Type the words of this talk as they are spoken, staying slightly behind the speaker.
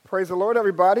Praise the Lord,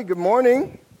 everybody. Good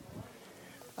morning.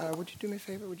 Would you do me a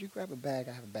favor? Would you grab a bag?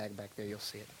 I have a bag back there. You'll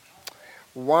see it.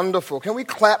 Wonderful. Can we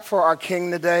clap for our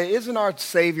King today? Isn't our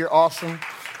Savior awesome?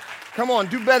 Come on,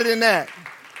 do better than that.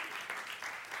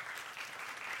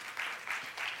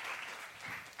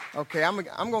 Okay, I'm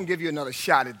going to give you another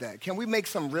shot at that. Can we make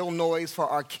some real noise for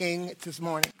our King this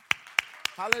morning?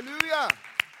 Hallelujah.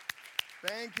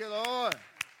 Thank you, Lord.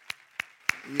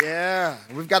 Yeah,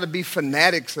 we've got to be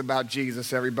fanatics about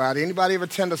Jesus, everybody. Anybody ever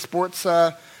attend a sports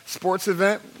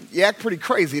event? You act pretty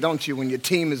crazy, don't you, when your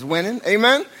team is winning?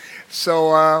 Amen?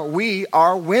 So we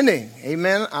are winning.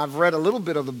 Amen? I've read a little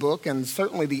bit of the book and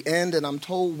certainly the end, and I'm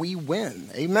told we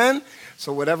win. Amen?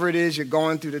 So whatever it is you're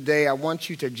going through today, I want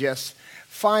you to just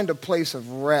find a place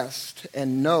of rest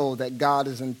and know that God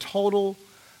is in total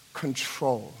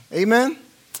control. Amen?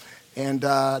 And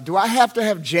do I have to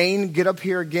have Jane get up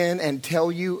here again and tell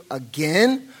you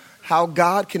again how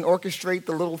God can orchestrate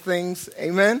the little things?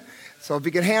 Amen? So if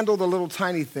he can handle the little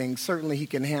tiny things, certainly he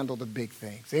can handle the big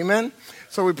things. Amen?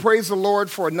 So we praise the Lord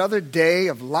for another day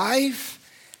of life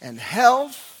and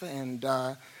health, and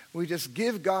we just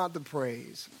give God the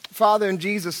praise. Father, in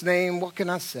Jesus' name, what can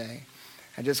I say?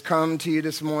 I just come to you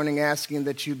this morning asking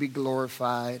that you be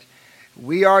glorified.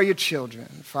 We are your children.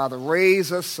 Father,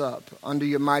 raise us up under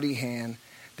your mighty hand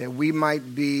that we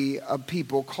might be a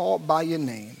people called by your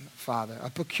name, Father, a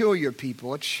peculiar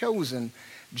people, a chosen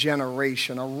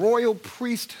generation, a royal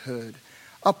priesthood,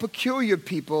 a peculiar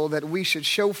people that we should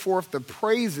show forth the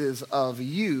praises of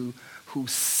you who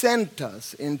sent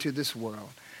us into this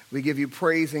world. We give you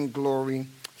praise and glory,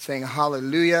 saying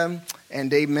hallelujah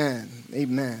and amen.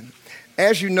 Amen.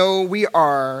 As you know, we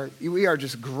are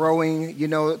just growing. You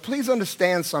know, please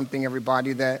understand something,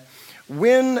 everybody, that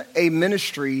when a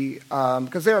ministry,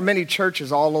 because there are many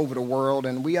churches all over the world,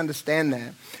 and we understand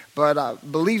that, but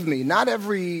believe me, not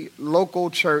every local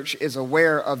church is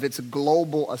aware of its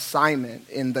global assignment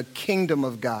in the kingdom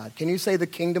of God. Can you say the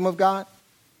kingdom of God?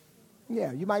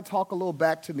 Yeah, you might talk a little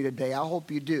back to me today. I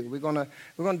hope you do. We're gonna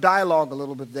dialogue a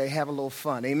little bit today, have a little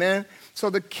fun. Amen? So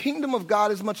the kingdom of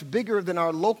God is much bigger than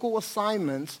our local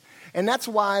assignments, and that's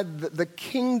why the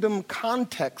kingdom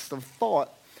context of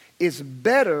thought is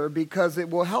better, because it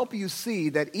will help you see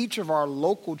that each of our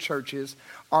local churches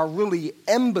are really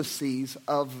embassies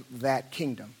of that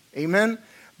kingdom. Amen?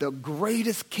 The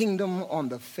greatest kingdom on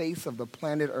the face of the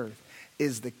planet Earth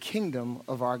is the kingdom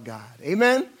of our God.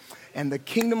 Amen? And the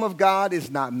kingdom of God is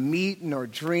not meat nor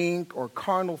drink or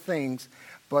carnal things,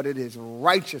 but it is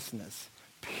righteousness,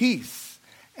 peace,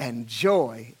 and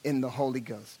joy in the Holy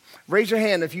Ghost. Raise your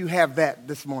hand if you have that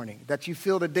this morning, that you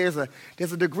feel that there's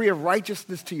a degree of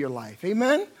righteousness to your life.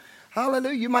 Amen?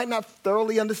 Hallelujah. You might not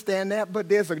thoroughly understand that, but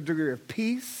there's a degree of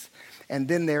peace, and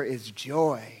then there is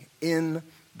joy in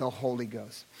the Holy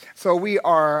Ghost. So we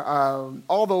are,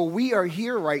 although we are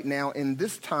here right now in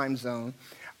this time zone,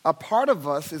 a part of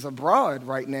us is abroad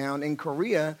right now in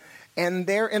Korea, and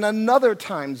they're in another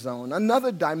time zone,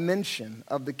 another dimension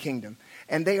of the kingdom,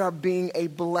 and they are being a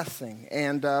blessing.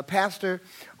 And Pastor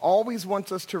always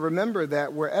wants us to remember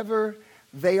that wherever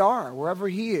they are, wherever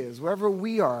he is, wherever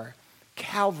we are,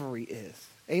 Calvary is.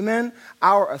 Amen?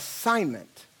 Our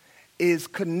assignment is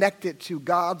connected to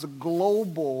God's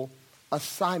global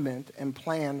assignment and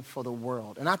plan for the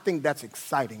world. And I think that's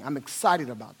exciting. I'm excited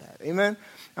about that. Amen?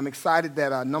 I'm excited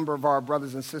that a number of our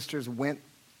brothers and sisters went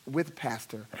with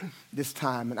Pastor this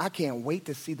time, and I can't wait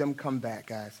to see them come back,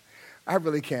 guys. I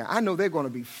really can't. I know they're going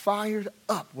to be fired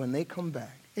up when they come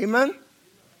back. Amen?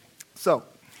 So,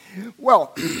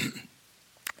 well,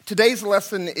 today's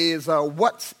lesson is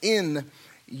what's in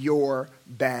your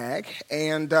bag,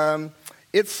 and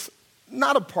it's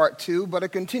not a part two, but a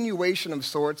continuation of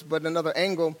sorts, but another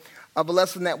angle of a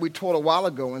lesson that we taught a while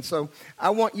ago. And so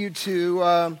I want you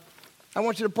to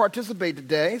participate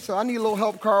today. So I need a little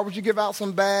help, Carl. Would you give out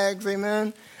some bags?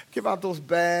 Amen. Give out those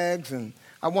bags, and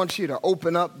I want you to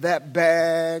open up that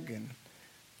bag and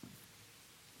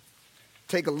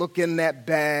take a look in that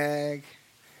bag.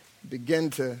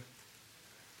 Begin to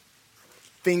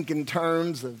think in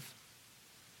terms of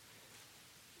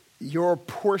your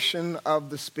portion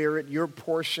of the Spirit, your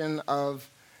portion of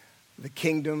the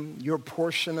kingdom, your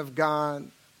portion of God.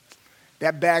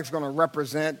 That bag's going to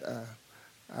represent,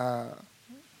 as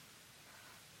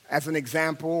an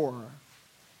example, or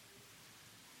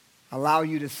allow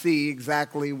you to see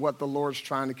exactly what the Lord's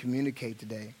trying to communicate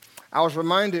today. I was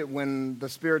reminded when the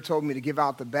Spirit told me to give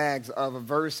out the bags of a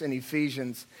verse in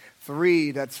Ephesians 3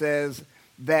 that says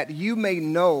that you may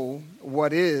know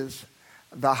what is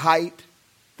the height,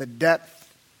 the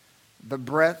depth, the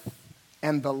breadth,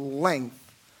 and the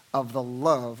length of the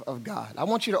love of God. I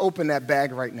want you to open that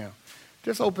bag right now.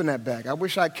 Just open that bag. I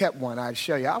wish I kept one. I'd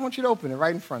show you. I want you to open it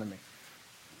right in front of me.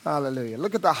 Hallelujah.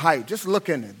 Look at the height. Just look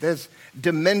in it. There's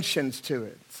dimensions to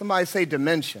it. Somebody say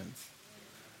dimensions.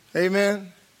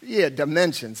 Amen? Yeah,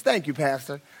 dimensions. Thank you,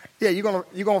 Pastor. Yeah, you're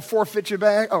gonna forfeit your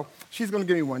bag? Oh, she's going to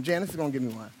give me one. Janice is going to give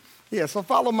me one. Yeah, so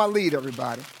follow my lead,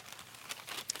 everybody.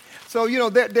 So,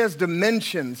 there's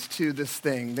dimensions to this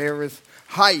thing. There is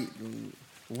height,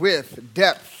 width,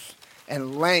 depth,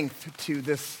 and length to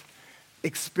this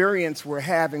experience we're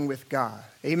having with God.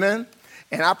 Amen?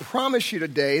 And I promise you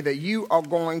today that you are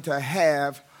going to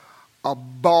have a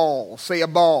ball. Say a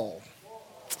ball.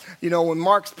 When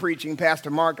Mark's preaching, Pastor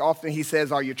Mark, often he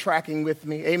says, are you tracking with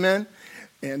me? Amen?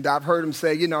 And I've heard him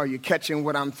say, are you catching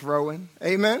what I'm throwing?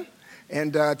 Amen?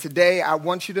 And today I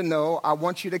want you to know, I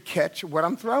want you to catch what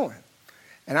I'm throwing.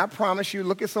 And I promise you,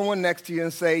 look at someone next to you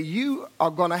and say, you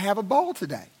are going to have a ball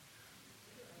today.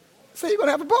 Say you're going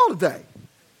to have a ball today.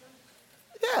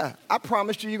 Yeah, I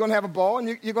promised you you're going to have a ball, and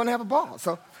you're going to have a ball.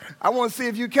 So I want to see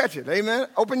if you catch it. Amen?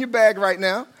 Open your bag right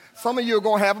now. Some of you are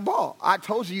going to have a ball. I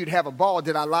told you you'd have a ball.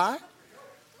 Did I lie?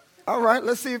 All right,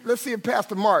 let's see if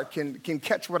Pastor Mark can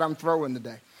catch what I'm throwing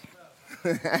today.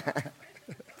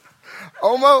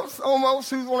 Almost.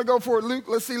 Who's going to go for it? Luke?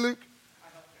 Let's see, Luke.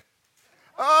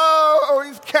 Oh,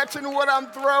 he's catching what I'm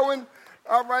throwing.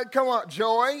 All right, come on.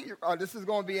 Joy. Oh, this is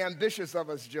going to be ambitious of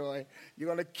us, Joy.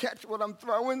 You're going to catch what I'm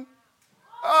throwing?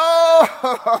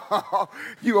 Oh,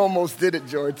 you almost did it,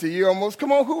 Joy. You almost.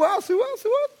 Come on, who else? I'm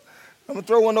going to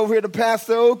throw one over here to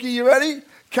Pastor Okie. You ready?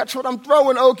 Catch what I'm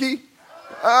throwing, Okie.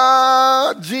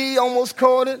 G almost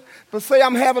caught it. But say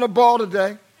I'm having a ball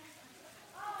today.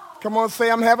 Come on,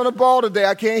 say I'm having a ball today.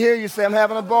 I can't hear you. Say I'm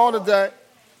having a ball today.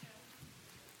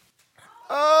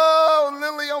 Oh,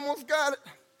 Lily almost got it.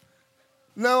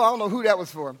 No, I don't know who that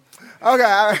was for.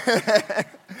 Okay.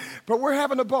 But we're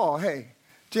having a ball. Hey,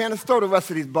 Janice, throw the rest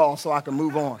of these balls so I can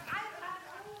move on.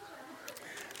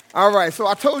 All right, so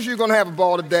I told you you're going to have a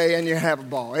ball today, and you have a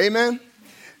ball. Amen?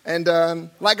 And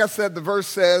like I said, the verse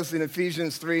says in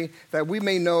Ephesians 3 that we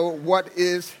may know what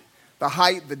is the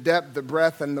height, the depth, the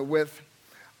breadth, and the width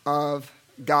of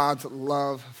God's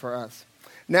love for us.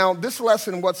 Now, this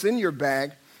lesson, what's in your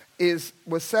bag,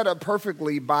 was set up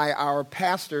perfectly by our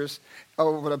pastors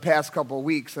over the past couple of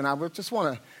weeks. And I would just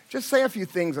want to say a few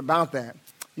things about that.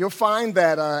 You'll find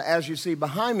that, as you see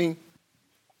behind me,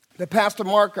 that Pastor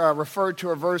Mark referred to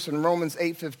a verse in Romans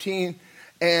 8:15,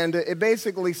 and it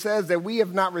basically says that we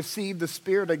have not received the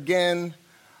spirit again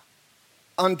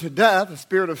unto death, a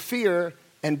spirit of fear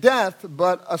and death,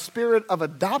 but a spirit of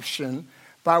adoption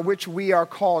by which we are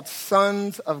called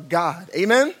sons of God.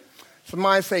 Amen?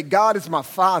 Somebody say, God is my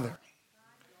Father.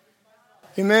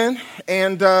 Amen?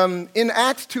 And in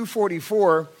Acts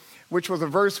 2:44, which was a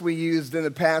verse we used in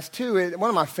the past too, one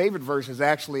of my favorite verses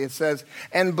actually, it says,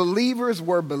 and believers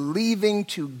were believing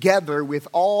together with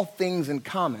all things in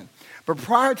common. But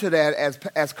prior to that,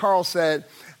 as Carl said,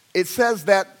 it says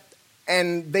that,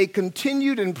 and they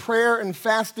continued in prayer and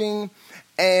fasting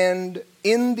and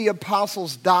in the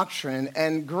apostles' doctrine,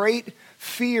 and great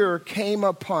fear came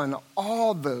upon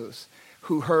all those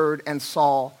who heard and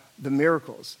saw the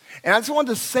miracles. And I just wanted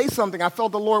to say something. I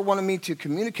felt the Lord wanted me to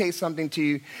communicate something to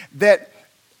you, that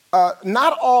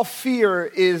not all fear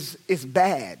is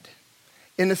bad,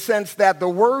 in the sense that the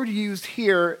word used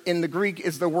here in the Greek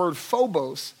is the word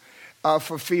phobos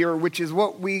for fear, which is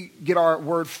what we get our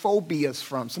word phobias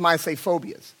from. Somebody say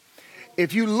phobias.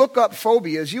 If you look up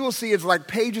phobias, you will see it's like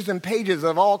pages and pages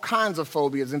of all kinds of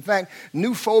phobias. In fact,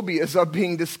 new phobias are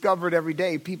being discovered every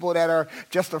day. People that are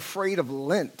just afraid of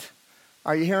lint.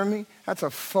 Are you hearing me? That's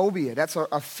a phobia. That's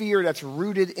a fear that's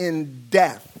rooted in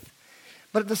death.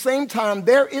 But at the same time,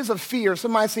 there is a fear,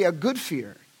 somebody say a good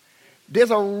fear.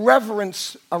 There's a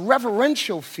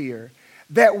reverential fear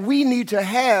that we need to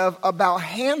have about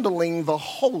handling the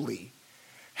holy,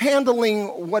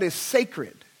 handling what is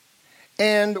sacred.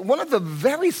 And one of the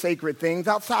very sacred things,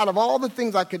 outside of all the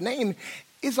things I could name,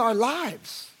 is our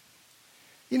lives.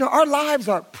 You know, our lives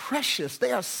are precious.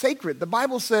 They are sacred. The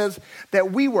Bible says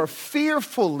that we were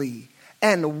fearfully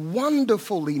and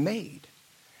wonderfully made.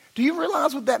 Do you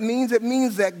realize what that means? It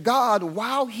means that God,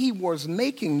 while he was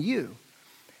making you,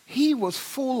 he was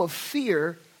full of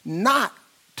fear not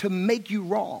to make you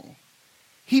wrong.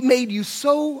 He made you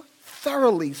so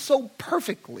thoroughly, so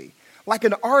perfectly, like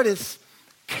an artist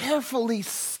carefully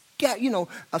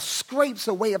scrapes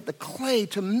away of the clay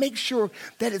to make sure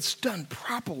that it's done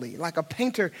properly, like a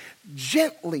painter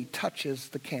gently touches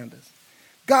the canvas.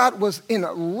 God was in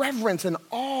reverence and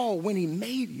awe when he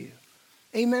made you.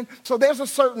 Amen. So there's a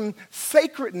certain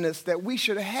sacredness that we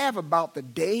should have about the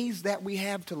days that we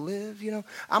have to live. You know,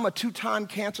 I'm a 2-time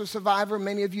cancer survivor.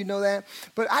 Many of you know that.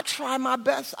 But I try my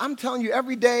best. I'm telling you,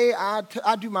 every day I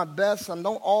do my best. I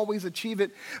don't always achieve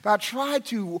it. But I try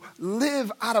to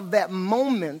live out of that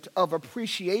moment of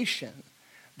appreciation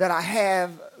that I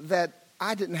have, that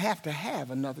I didn't have to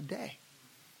have another day,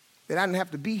 that I didn't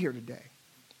have to be here today.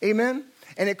 Amen?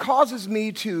 And it causes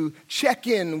me to check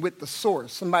in with the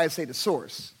source. Somebody say the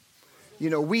source. You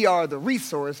know, we are the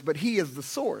resource, but he is the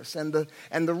source. And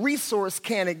the resource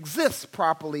can't exist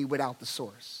properly without the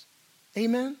source.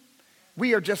 Amen?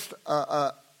 We are just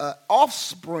a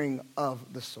offspring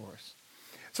of the source.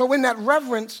 So in that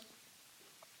reverence,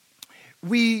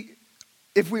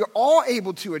 if we are all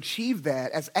able to achieve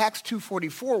that, as Acts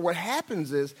 2:44, what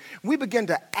happens is we begin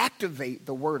to activate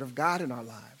the word of God in our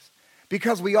lives.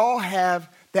 Because we all have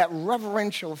that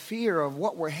reverential fear of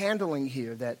what we're handling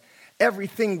here, that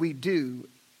everything we do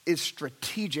is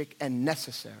strategic and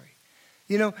necessary.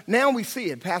 You know, now we see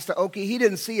it. Pastor Oki, he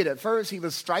didn't see it at first. He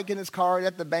was striking his card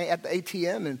at the bank, at the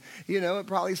ATM, and, you know, it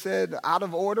probably said out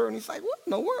of order. And he's like, what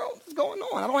in the world is going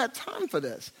on? I don't have time for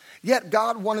this. Yet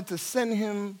God wanted to send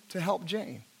him to help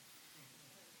Jane.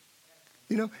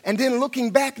 You know, and then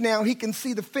looking back now, he can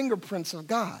see the fingerprints of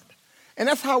God. And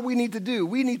that's how we need to do.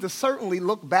 We need to certainly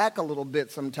look back a little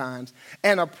bit sometimes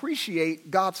and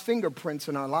appreciate God's fingerprints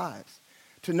in our lives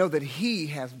to know that he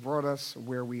has brought us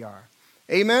where we are.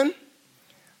 Amen?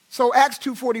 So Acts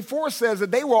 2:44 says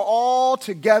that they were all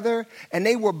together and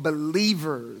they were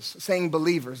believers, saying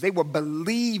believers. They were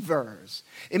believers.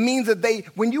 It means that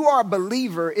when you are a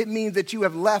believer, it means that you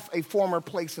have left a former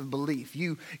place of belief.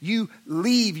 You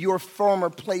leave your former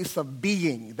place of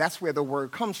being. That's where the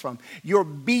word comes from. Your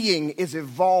being is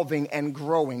evolving and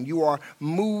growing. You are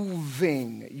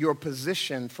moving your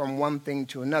position from one thing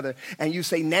to another. And you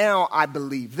say, now I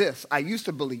believe this. I used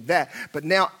to believe that, but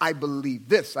now I believe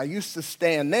this. I used to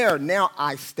stand there. Now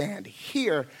I stand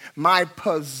here. My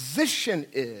position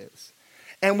is.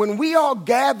 And when we all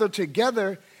gather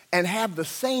together and have the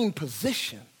same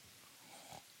position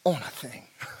on a thing,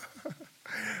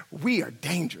 we are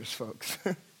dangerous, folks.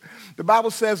 The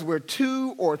Bible says where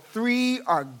 2 or 3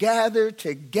 are gathered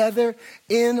together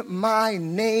in my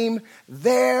name,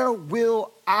 there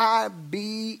will I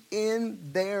be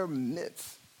in their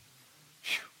midst.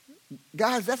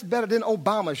 Guys, that's better than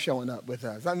Obama showing up with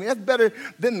us. I mean, that's better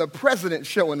than the president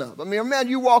showing up. I mean, man,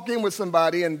 you walk in with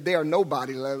somebody and they're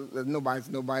nobody. Nobody's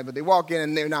nobody, but they walk in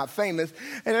and they're not famous.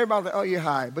 And everybody's like, oh, you're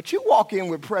high. But you walk in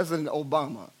with President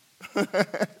Obama.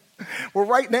 Well,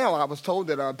 right now, I was told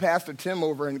that Pastor Tim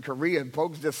over in Korea,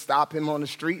 folks just stop him on the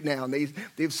street now. And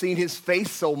they've seen his face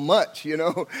so much, you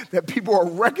know, that people are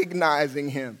recognizing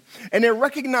him. And they're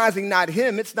recognizing not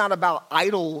him. It's not about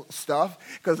idol stuff,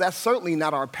 because that's certainly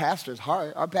not our pastor's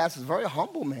heart. Our pastor's a very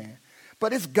humble man.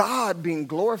 But it's God being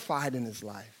glorified in his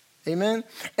life. Amen?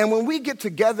 And when we get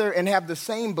together and have the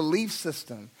same belief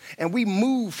system, and we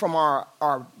move from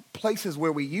our places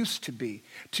where we used to be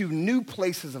to new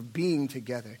places of being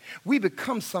together, we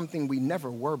become something we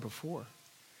never were before.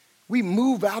 We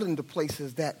move out into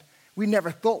places that we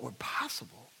never thought were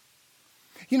possible.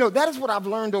 You know, that is what I've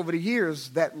learned over the years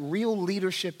that real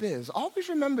leadership is. Always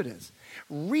remember this.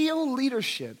 Real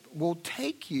leadership will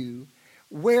take you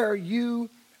where you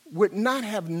would not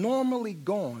have normally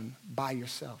gone by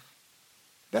yourself.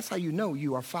 That's how you know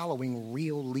you are following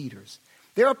real leaders.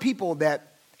 There are people that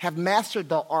have mastered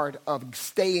the art of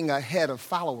staying ahead of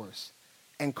followers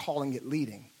and calling it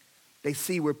leading. They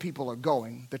see where people are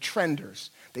going, the trenders.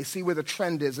 They see where the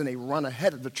trend is and they run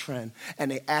ahead of the trend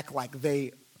and they act like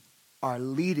they are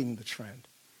leading the trend.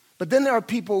 But then there are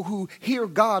people who hear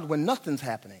God when nothing's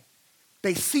happening.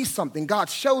 They see something,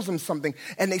 God shows them something,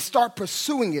 and they start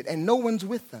pursuing it and no one's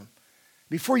with them.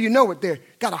 Before you know it, they've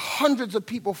got hundreds of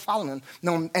people following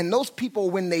them. And those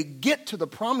people, when they get to the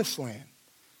promised land,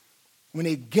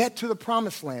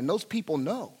 those people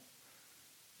know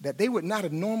that they would not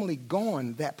have normally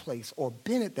gone that place or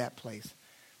been at that place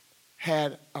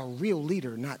had a real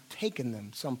leader not taken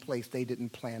them someplace they didn't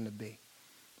plan to be.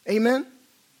 Amen?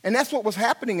 And that's what was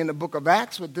happening in the book of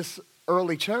Acts with this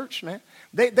early church, man.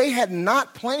 They had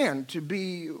not planned to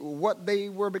be what they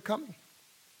were becoming.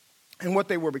 And what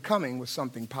they were becoming was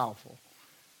something powerful.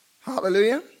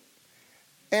 Hallelujah.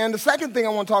 And the second thing I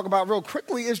want to talk about real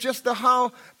quickly is just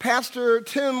how Pastor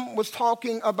Tim was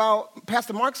talking about.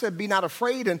 Pastor Mark said, be not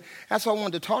afraid. And that's what I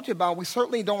wanted to talk to you about. We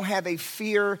certainly don't have a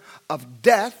fear of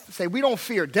death. Say, we don't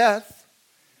fear death.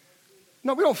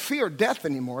 No, we don't fear death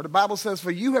anymore. The Bible says,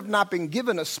 for you have not been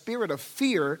given a spirit of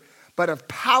fear, but of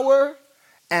power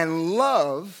and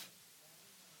love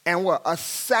and what? A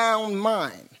sound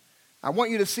mind. I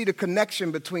want you to see the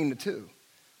connection between the two.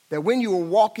 That when you are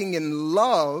walking in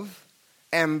love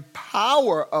and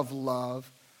power of love,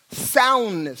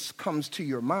 soundness comes to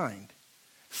your mind.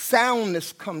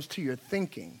 Soundness comes to your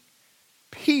thinking.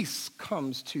 Peace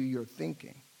comes to your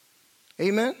thinking.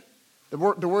 Amen? The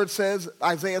word says,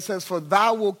 Isaiah says, for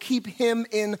thou will keep him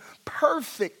in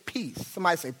perfect peace.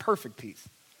 Somebody say perfect peace.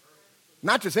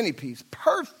 Not just any peace,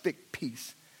 perfect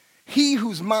peace. He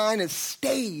whose mind is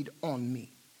stayed on me.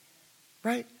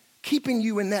 Right? Keeping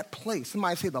you in that place.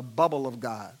 Somebody say the bubble of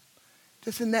God.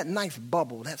 Just in that nice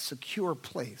bubble, that secure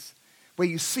place where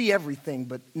you see everything,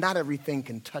 but not everything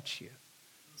can touch you.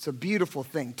 It's a beautiful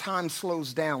thing. Time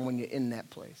slows down when you're in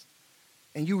that place.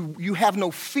 And you have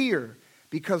no fear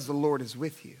because the Lord is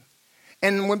with you.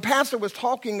 And when Pastor was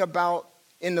talking about,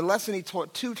 in the lesson he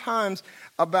taught 2 times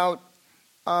about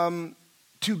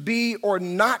to be or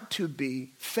not to be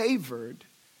favored,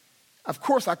 of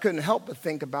course I couldn't help but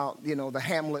think about, the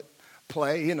Hamlet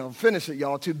play, finish it,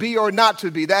 y'all. To be or not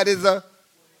to be, that is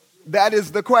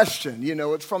the question.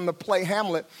 It's from the play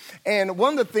Hamlet. And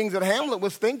one of the things that Hamlet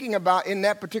was thinking about in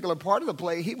that particular part of the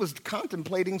play, he was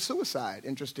contemplating suicide,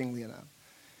 interestingly enough.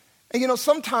 And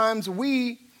sometimes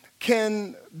we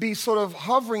can be sort of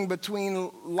hovering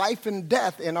between life and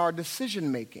death in our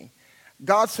decision making.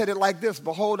 God said it like this: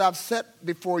 behold, I've set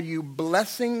before you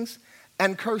blessings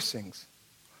and cursings,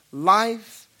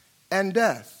 life and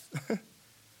death,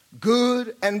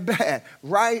 good and bad,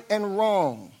 right and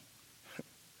wrong.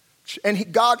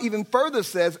 And God even further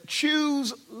says,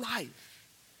 choose life.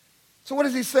 So what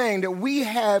is he saying? That we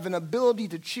have an ability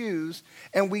to choose,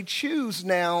 and we choose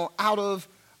now out of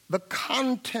the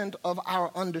content of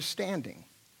our understanding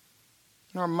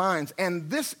in our minds. And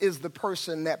this is the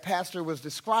person that Pastor was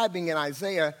describing in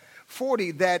Isaiah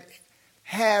 40 that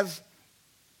has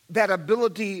that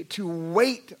ability to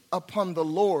wait upon the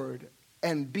Lord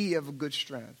and be of good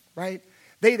strength, right?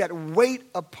 They that wait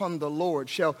upon the Lord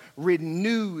shall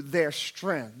renew their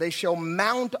strength. They shall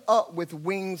mount up with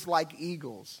wings like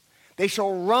eagles. They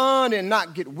shall run and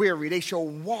not get weary. They shall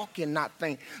walk and not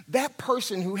faint. That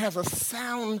person who has a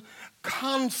sound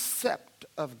concept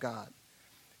of God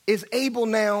is able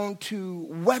now to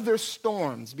weather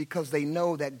storms because they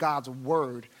know that God's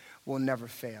word will never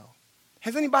fail.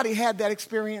 Has anybody had that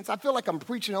experience? I feel like I'm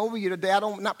preaching over you today.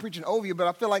 Not preaching over you, but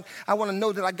I feel like I want to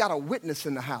know that I got a witness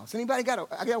in the house. Anybody got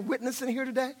a witness in here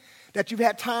today? That you've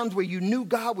had times where you knew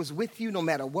God was with you no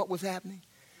matter what was happening?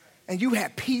 And you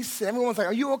had peace. Everyone's like,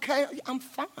 are you okay? I'm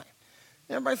fine.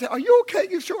 Everybody said, are you okay?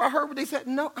 You sure? I heard what they said.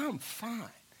 No, I'm fine.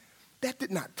 That did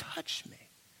not touch me.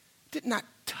 Did not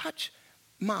touch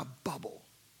my bubble.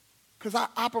 Because I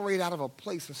operate out of a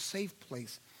place, a safe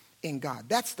place in God.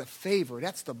 That's the favor.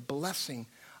 That's the blessing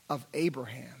of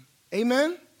Abraham.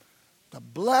 Amen? The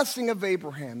blessing of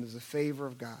Abraham is the favor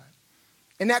of God.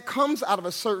 And that comes out of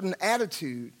a certain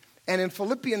attitude. And in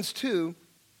Philippians 2,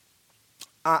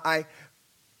 I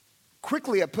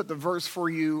quickly put the verse for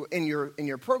you in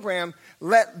your program.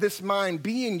 Let this mind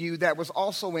be in you that was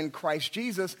also in Christ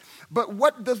Jesus. But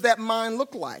what does that mind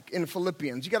look like in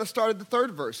Philippians? You got to start at the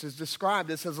 3rd verse. It's described.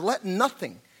 It says, let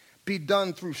nothing be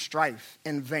done through strife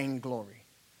and vainglory.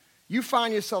 You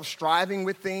find yourself striving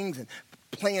with things and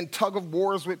playing tug of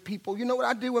wars with people. You know what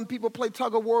I do when people play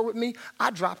tug of war with me?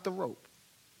 I drop the rope.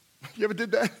 You ever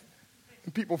did that?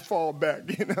 And people fall back,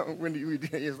 when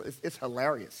it's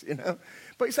hilarious,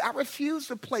 But you say, I refuse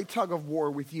to play tug of war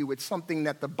with you with something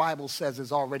that the Bible says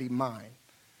is already mine.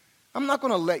 I'm not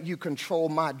going to let you control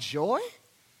my joy.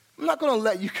 I'm not going to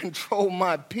let you control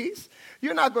my peace.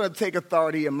 You're not going to take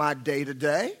authority in my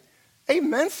day-to-day.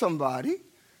 Amen, somebody.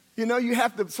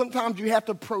 Sometimes you have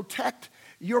to protect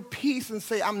your peace and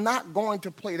say, I'm not going to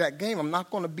play that game. I'm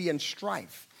not going to be in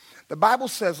strife. The Bible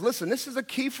says, listen, this is a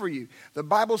key for you. The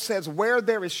Bible says, where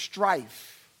there is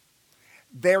strife,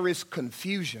 there is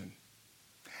confusion,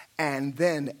 and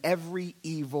then every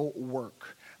evil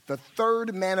work. The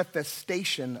third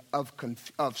manifestation of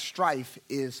strife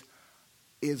is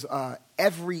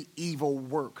every evil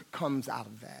work comes out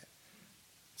of that.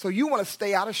 So you want to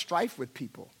stay out of strife with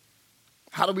people.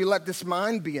 How do we let this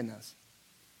mind be in us?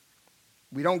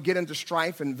 We don't get into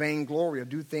strife and vainglory or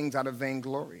do things out of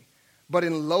vainglory. But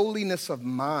in lowliness of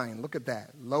mind, look at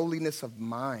that, lowliness of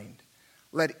mind,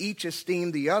 let each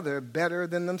esteem the other better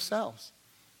than themselves.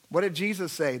 What did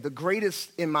Jesus say? The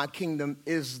greatest in my kingdom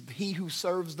is he who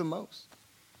serves the most,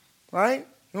 right?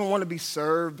 We don't want to be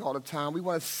served all the time. We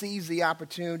want to seize the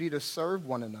opportunity to serve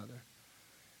one another.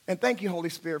 And thank you, Holy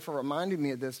Spirit, for reminding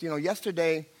me of this.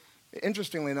 Yesterday,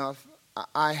 interestingly enough,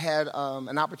 I had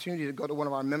an opportunity to go to one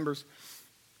of our members'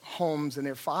 Holmes and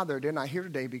their father, they're not here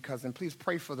today and please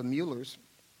pray for the Muellers,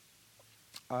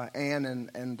 Ann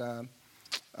and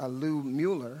Lou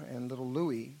Mueller and little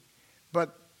Louie.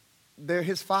 But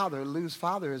his father, Lou's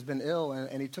father, has been ill,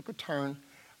 and he took a turn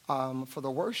for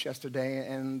the worse yesterday,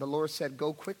 and the Lord said,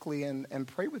 go quickly and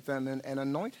pray with them and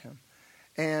anoint him.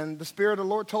 And the Spirit of the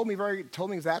Lord told me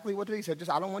exactly what he said. Just,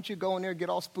 I don't want you to go in there and get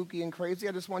all spooky and crazy.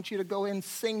 I just want you to go and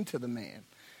sing to the man.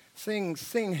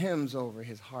 Sing hymns over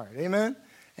his heart. Amen?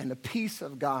 And the peace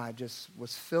of God just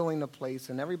was filling the place,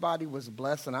 and everybody was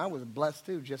blessed, and I was blessed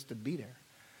too just to be there.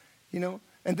 You know?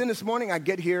 And then this morning I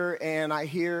get here, and I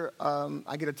hear,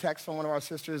 I get a text from one of our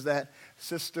sisters that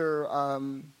Sister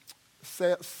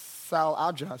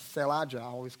Salaja, I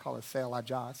always call her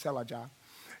Salaja.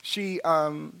 She,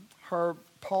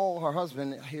 Paul, her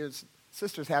husband, his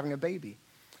sister's having a baby.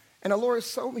 And the Lord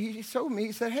showed me,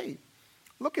 he said, hey,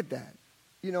 look at that.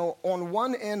 You know, on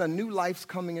one end, a new life's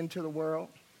coming into the world.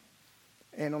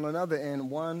 And on another end,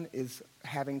 one is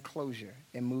having closure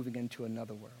and moving into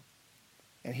another world.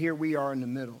 And here we are in the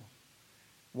middle,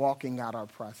 walking out our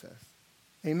process.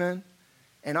 Amen?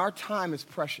 And our time is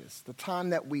precious. The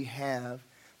time that we have,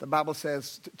 the Bible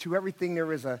says, to everything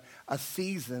there is a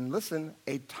season. Listen,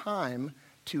 a time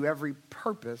to every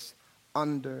purpose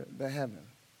under the heaven.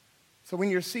 So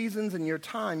when your seasons and your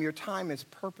time is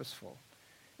purposeful.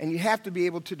 And you have to be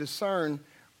able to discern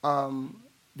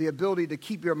the ability to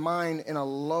keep your mind in a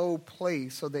low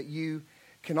place so that you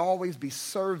can always be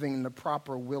serving the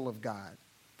proper will of God.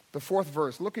 The fourth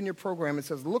verse, look in your program. It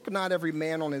says, look not every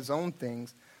man on his own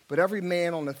things, but every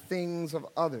man on the things of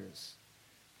others.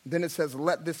 Then it says,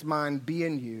 let this mind be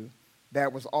in you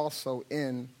that was also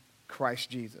in Christ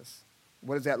Jesus.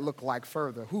 What does that look like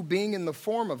further? Who being in the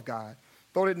form of God,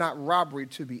 thought it not robbery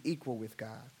to be equal with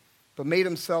God, but made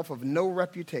himself of no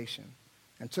reputation,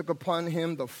 and took upon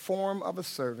him the form of a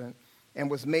servant,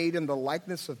 and was made in the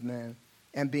likeness of men.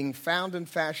 And being found in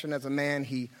fashion as a man,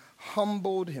 he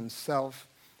humbled himself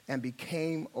and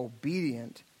became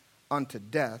obedient unto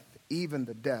death, even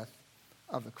the death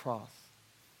of the cross.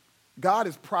 God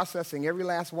is processing every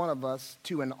last one of us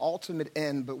to an ultimate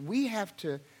end, but we have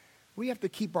to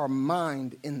keep our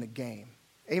mind in the game.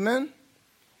 Amen?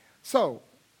 So,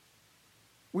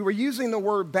 we were using the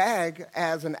word bag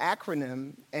as an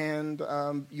acronym and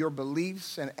your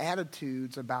beliefs and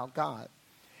attitudes about God.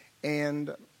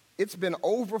 And it's been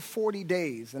over 40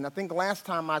 days. And I think last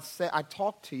time I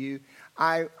talked to you,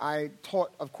 I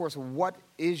taught, of course, what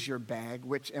is your bag,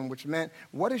 which meant,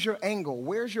 what is your angle?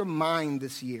 Where's your mind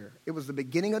this year? It was the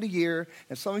beginning of the year,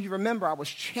 and some of you remember I was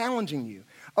challenging you.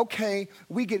 Okay,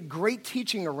 we get great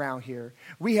teaching around here.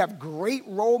 We have great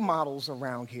role models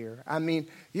around here. I mean,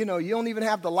 you know, you don't even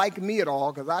have to like me at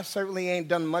all, because I certainly ain't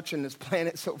done much in this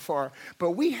planet so far.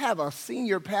 But we have a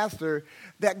senior pastor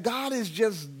that God is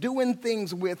just doing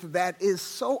things with that is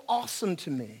so awesome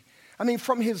to me. I mean,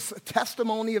 from his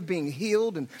testimony of being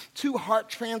healed and 2 heart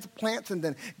transplants and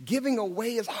then giving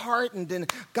away his heart and then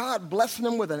God blessing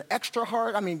him with an extra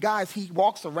heart. I mean, guys, he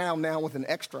walks around now with an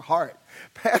extra heart.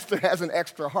 Pastor has an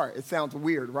extra heart. It sounds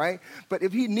weird, right? But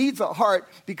if he needs a heart,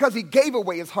 because he gave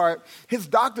away his heart, his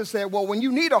doctor said, well, when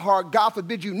you need a heart, God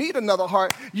forbid you need another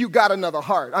heart, you got another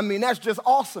heart. I mean, that's just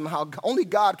awesome how only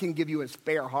God can give you a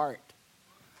spare heart.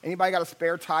 Anybody got a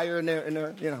spare tire in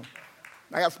their you know?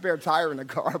 I got a spare tire in the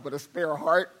car, but a spare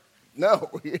heart? No.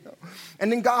 You know.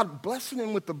 And then God blessing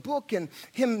him with the book and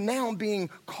him now being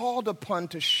called upon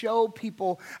to show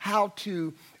people how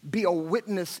to be a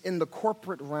witness in the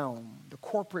corporate realm, the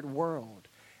corporate world.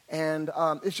 And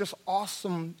it's just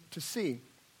awesome to see.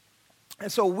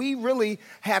 And so we really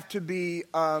have to be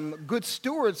good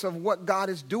stewards of what God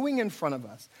is doing in front of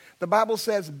us. The Bible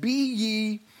says, be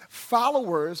ye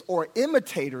followers or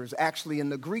imitators, actually in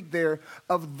the Greek there,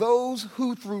 of those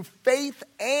who through faith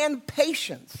and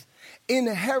patience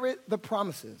inherit the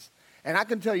promises. And I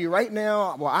can tell you right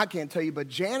now, well, I can't tell you, but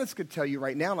Janice could tell you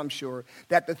right now, and I'm sure,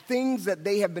 that the things that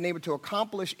they have been able to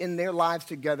accomplish in their lives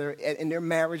together, in their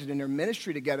marriage and in their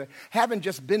ministry together, haven't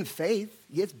just been faith.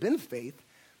 It's been faith,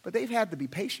 but they've had to be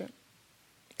patient.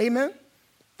 Amen?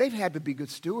 They've had to be good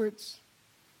stewards.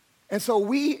 And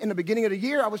so in the beginning of the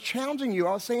year, I was challenging you.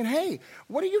 I was saying, hey,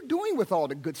 what are you doing with all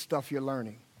the good stuff you're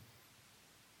learning?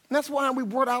 And that's why we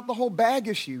brought out the whole bag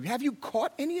issue. Have you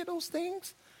caught any of those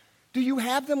things? Do you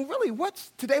have them? Really,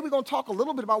 today we're going to talk a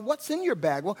little bit about what's in your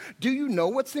bag. Well, do you know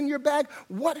what's in your bag?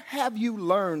 What have you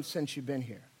learned since you've been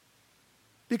here?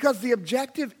 Because the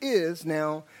objective is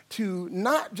now to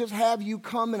not just have you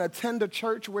come and attend a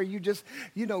church where you just,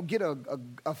 get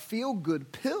a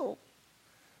feel-good pill,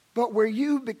 but where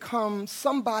you become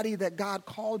somebody that God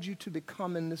called you to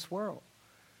become in this world.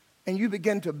 And you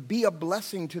begin to be a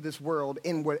blessing to this world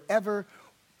in whatever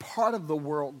part of the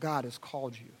world God has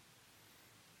called you.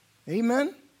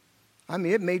 Amen? I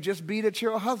mean, it may just be that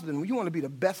you're a husband. You want to be the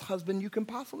best husband you can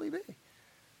possibly be.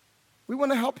 We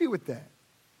want to help you with that.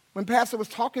 When Pastor was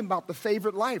talking about the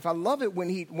favorite life, I love it when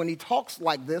he talks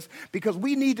like this, because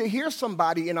we need to hear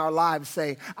somebody in our lives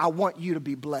say, I want you to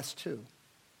be blessed too.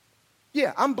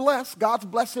 Yeah, I'm blessed. God's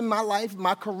blessing my life,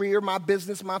 my career, my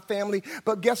business, my family.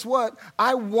 But guess what?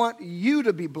 I want you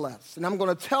to be blessed. And I'm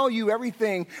going to tell you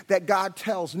everything that God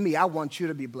tells me. I want you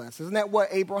to be blessed. Isn't that what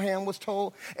Abraham was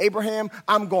told? Abraham,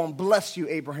 I'm going to bless you,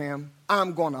 Abraham.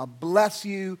 I'm going to bless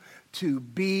you to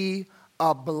be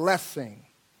a blessing.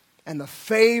 And the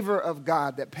favor of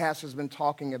God that Pastor's been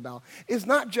talking about is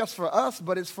not just for us,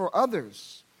 but it's for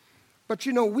others. But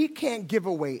you know, we can't give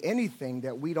away anything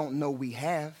that we don't know we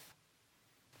have.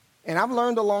 And I've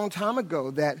learned a long time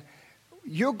ago that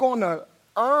you're going to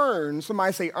earn,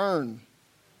 somebody say earn,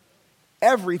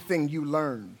 everything you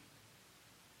learn.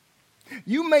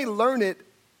 You may learn it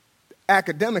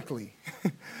academically,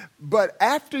 but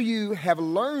after you have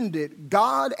learned it,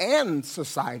 God and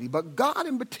society, but God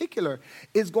in particular,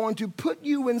 is going to put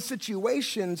you in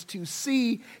situations to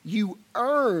see you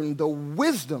earn the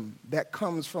wisdom that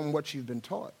comes from what you've been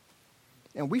taught.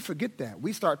 And we forget that.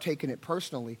 We start taking it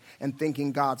personally and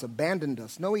thinking God's abandoned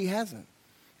us. No, he hasn't.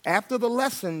 After the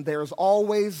lesson, there's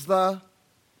always the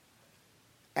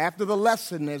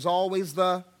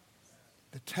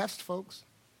test, folks.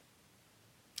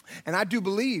 And I do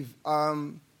believe,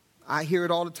 I hear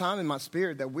it all the time in my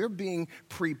spirit, that we're being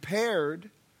prepared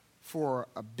for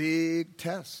a big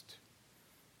test.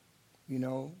 You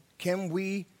know, can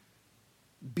we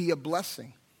be a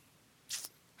blessing?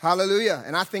 Hallelujah.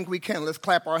 And I think we can. Let's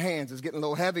clap our hands. It's getting a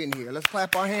little heavy in here. Let's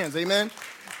clap our hands. Amen.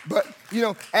 But, you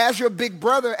know, as your big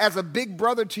brother, as a big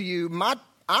brother to you,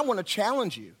 I want to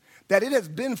challenge you that it has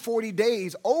been 40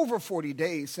 days, over 40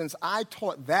 days since I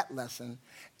taught that lesson.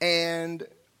 And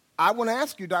I want to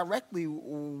ask you directly,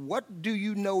 what do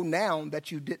you know now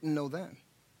that you didn't know then?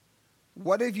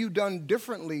 What have you done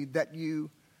differently that you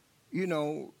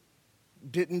didn't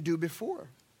do before?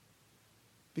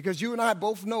 Because you and I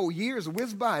both know years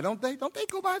whiz by, don't they? Don't they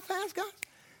go by fast, guys?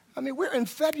 I mean, we're in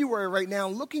February right now,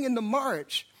 looking into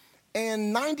March,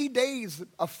 and 90 days,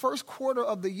 a first quarter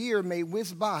of the year may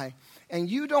whiz by, and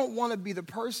you don't want to be the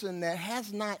person that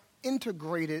has not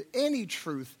integrated any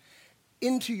truth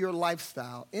into your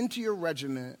lifestyle, into your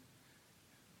regimen.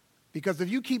 Because if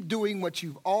you keep doing what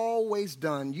you've always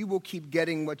done, you will keep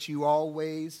getting what you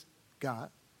always got.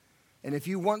 And if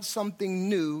you want something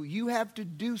new, you have to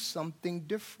do something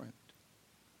different.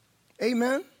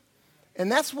 Amen?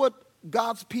 And that's what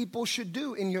God's people should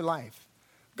do in your life.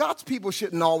 God's people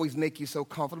shouldn't always make you so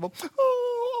comfortable.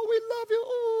 Oh, we love you.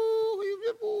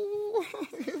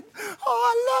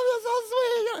 I love you so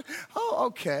sweet. Oh,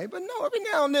 okay. But no, every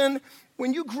now and then,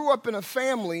 when you grew up in a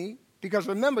family, because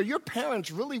remember, your parents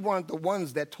really weren't the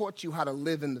ones that taught you how to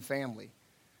live in the family.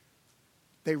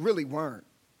 They really weren't.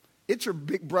 It's your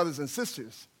big brothers and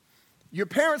sisters. Your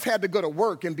parents had to go to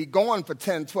work and be gone for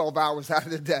 10, 12 hours out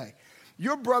of the day.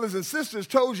 Your brothers and sisters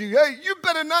told you, hey, you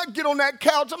better not get on that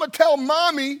couch. I'm going to tell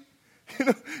mommy.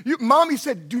 Mommy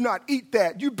said, do not eat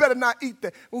that. You better not eat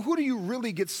that. Well, who do you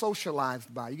really get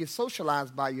socialized by? You get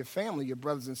socialized by your family, your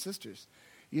brothers and sisters.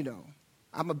 You know,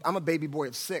 I'm a baby boy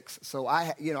of 6, so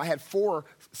I had 4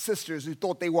 sisters who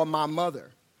thought they were my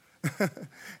mother.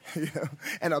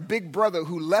 And a big brother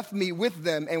who left me with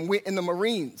them and went in the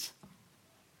Marines.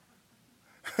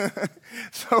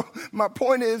 So my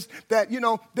point is that,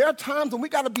 there are times when we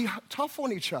got to be tough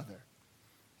on each other.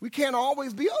 We can't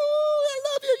always be, oh,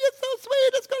 I love you, you're so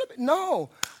sweet, it's going to be. No.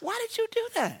 Why did you do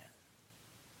that?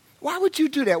 Why would you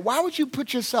do that? Why would you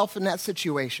put yourself in that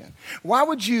situation? Why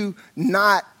would you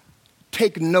not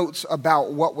take notes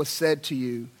about what was said to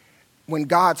you when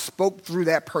God spoke through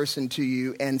that person to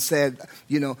you and said,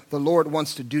 the Lord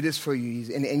wants to do this for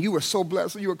you. And you were so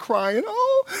blessed, you were crying,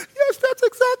 oh, yes, that's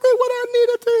exactly what I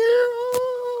needed to hear.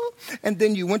 Oh. And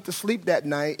then you went to sleep that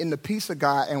night in the peace of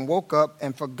God and woke up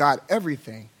and forgot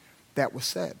everything that was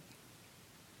said.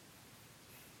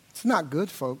 It's not good,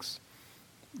 folks.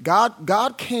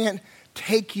 God can't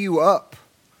take you up,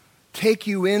 take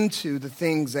you into the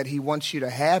things that he wants you to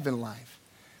have in life,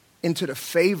 into the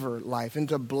favor life,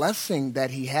 into blessing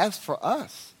that he has for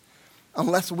us,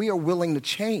 unless we are willing to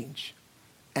change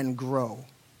and grow.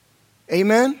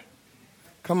 Amen?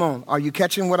 Come on. Are you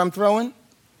catching what I'm throwing?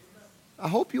 I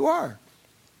hope you are.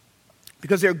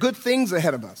 Because there are good things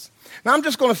ahead of us. Now, I'm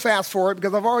just going to fast forward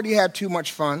because I've already had too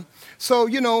much fun. So,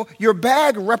 your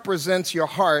bag represents your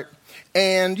heart.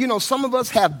 And, some of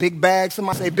us have big bags.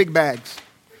 Somebody say big bags.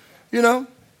 You know,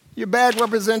 your bag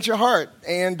represents your heart.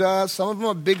 And some of them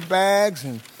are big bags,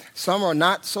 and some are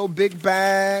not so big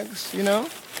bags, you know.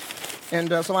 And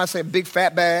somebody say big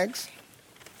fat bags,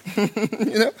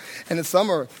 you know. And then some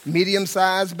are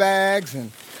medium-sized bags,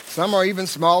 and some are even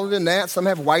smaller than that. Some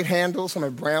have white handles, some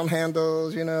have brown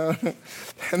handles, you know.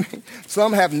 I mean,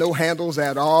 some have no handles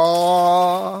at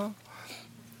all.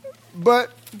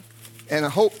 And I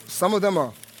hope some of them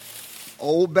are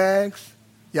old bags.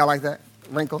 Y'all like that?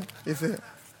 Wrinkled, is it?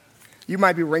 You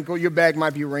might be wrinkled. Your bag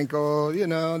might be wrinkled. You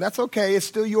know, that's okay. It's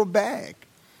still your bag.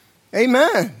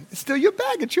 Amen. It's still your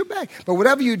bag. It's your bag. But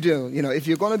whatever you do, you know, if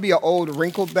you're going to be an old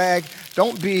wrinkled bag,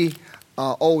 don't be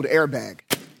an old air bag,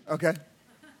 okay?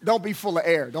 Don't be full of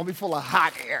air. Don't be full of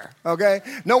hot air, okay?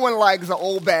 No one likes an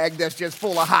old bag that's just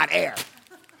full of hot air,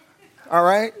 all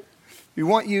right? We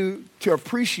want you to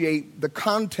appreciate the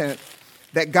content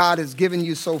that God has given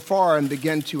you so far and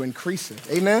begin to increase it.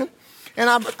 Amen? And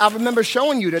I remember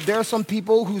showing you that there are some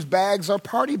people whose bags are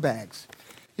party bags.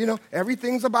 You know,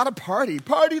 everything's about a party.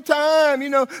 Party time, you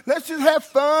know, let's just have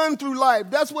fun through life.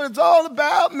 That's what it's all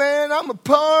about, man. I'm a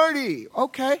party.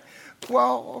 Okay.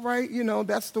 Well, all right, you know,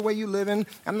 that's the way you live in.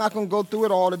 I'm not going to go through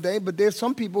it all today, but there's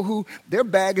some people who their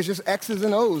bag is just X's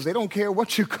and O's. They don't care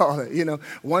what you call it. You know,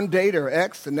 one day they're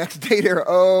X, the next day they're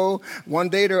O, one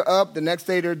day they're up, the next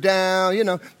day they're down. You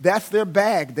know, that's their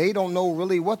bag. They don't know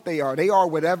really what they are. They are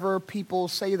whatever people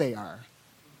say they are,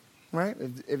 right?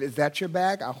 Is that your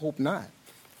bag? I hope not.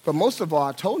 But most of all,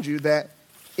 I told you that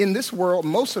in this world,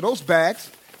 most of those bags,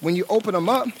 when you open them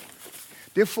up,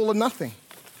 they're full of nothing.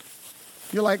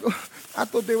 You're like, oh, I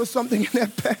thought there was something in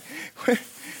that bag.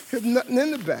 There's nothing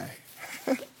in the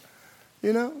bag.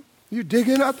 You know, you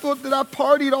digging, I thought that I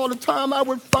partied all the time. I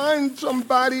would find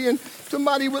somebody and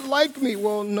somebody would like me.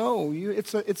 Well, no,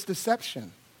 it's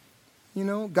deception. You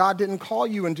know, God didn't call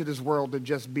you into this world to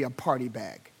just be a party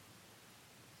bag.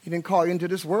 He didn't call you into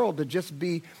this world to just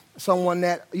be someone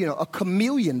that, you know, a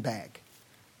chameleon bag.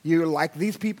 You're like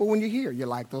these people when you're here. You're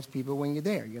like those people when you're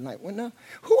there. You're like, well, no,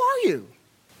 who are you?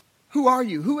 Who are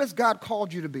you? Who has God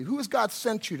called you to be? Who has God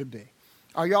sent you to be?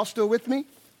 Are y'all still with me?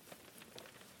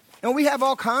 And we have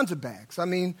all kinds of bags. I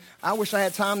mean, I wish I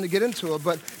had time to get into it,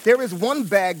 but there is one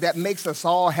bag that makes us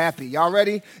all happy. Y'all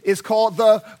ready? It's called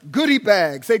the goodie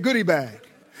bag. Say goodie bag.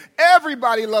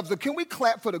 Everybody loves it. Can we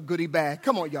clap for the goodie bag?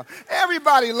 Come on, y'all.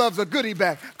 Everybody loves a goodie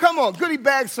bag. Come on, goodie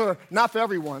bags are not for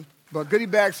everyone, but goodie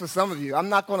bags for some of you. I'm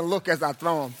not going to look as I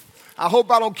throw them. I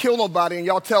hope I don't kill nobody, and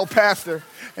y'all tell Pastor.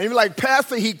 And you're like,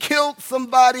 Pastor, he killed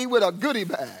somebody with a goodie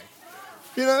bag.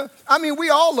 You know? I mean, we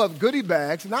all love goodie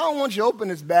bags, and I don't want you to open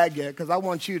this bag yet because I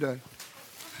want you to,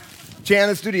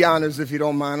 Janice, do the honors if you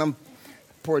don't mind.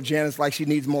 Poor Janice like she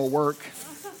needs more work.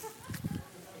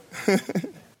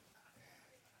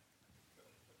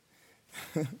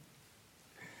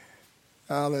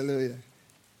 Hallelujah.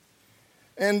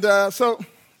 And so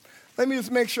let me just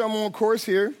make sure I'm on course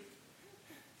here.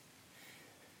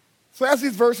 So as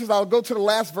these verses, I'll go to the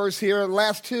last verse here, the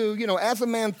last two. You know, as a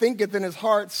man thinketh in his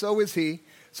heart, so is he.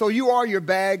 So you are your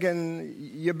bag, and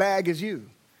your bag is you.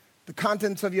 The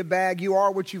contents of your bag, you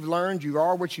are what you've learned, you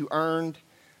are what you earned,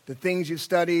 the things you've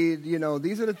studied, you know,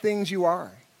 these are the things you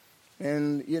are.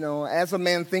 And, you know, as a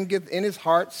man thinketh in his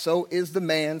heart, so is the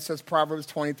man, says Proverbs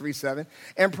 23:7.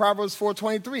 And Proverbs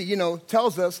 4:23, you know,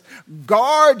 tells us,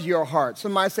 guard your heart.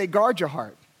 Somebody say, guard your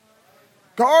heart.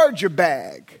 Guard your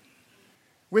bag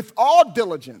with all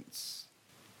diligence,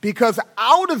 because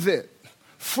out of it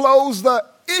flows the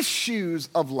issues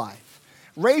of life.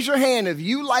 Raise your hand if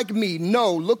you, like me,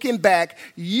 know, looking back,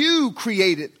 you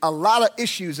created a lot of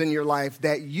issues in your life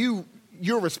that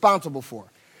you're responsible for.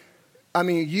 I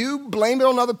mean, you blame it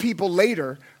on other people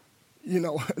later, you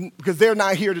know, because they're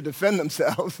not here to defend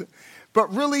themselves.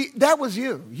 But really, that was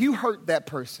you. You hurt that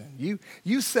person.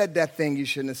 You said that thing you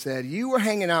shouldn't have said. You were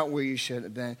hanging out where you shouldn't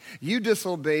have been. You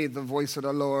disobeyed the voice of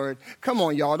the Lord. Come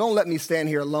on, y'all. Don't let me stand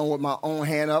here alone with my own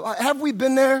hand up. Have we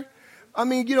been there? I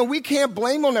mean, you know, we can't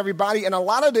blame on everybody. And a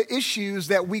lot of the issues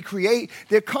that we create,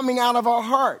 they're coming out of our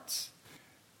hearts.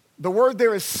 The word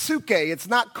there is suke. It's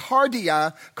not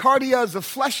cardia. Cardia is the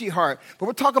fleshy heart. But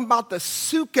we're talking about the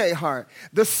suke heart,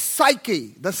 the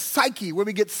psyche, where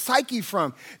we get psyche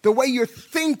from. The way you're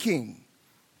thinking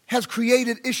has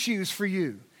created issues for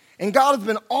you. And God has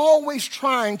been always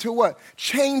trying to what?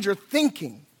 Change your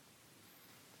thinking.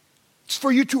 It's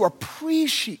for you to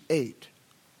appreciate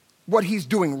what he's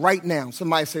doing right now.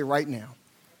 Somebody say right now.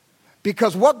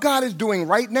 Because what God is doing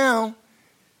right now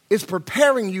is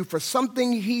preparing you for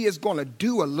something he is going to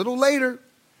do a little later.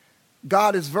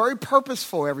 God is very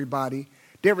purposeful, everybody.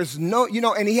 There is no, you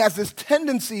know, and he has this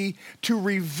tendency to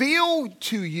reveal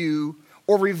to you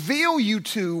or reveal you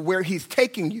to where he's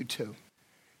taking you to.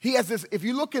 He has this, if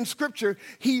you look in scripture,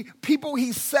 people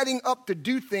he's setting up to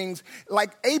do things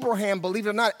like Abraham, believe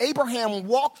it or not. Abraham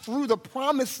walked through the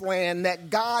promised land that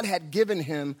God had given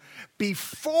him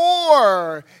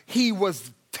before he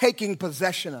was taking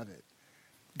possession of it.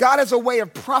 God has a way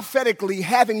of prophetically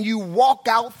having you walk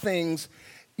out things,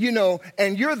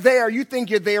 and you're there, you think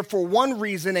you're there for one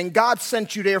reason, and God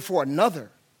sent you there for another.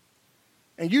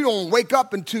 And you don't wake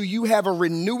up until you have a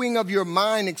renewing of your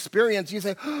mind experience. You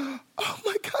say, oh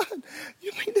my God,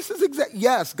 you mean this is exact?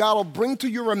 Yes, God will bring to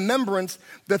your remembrance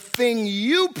the thing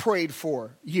you prayed for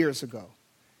years ago.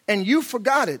 And you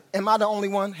forgot it. Am I the only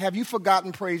one? Have you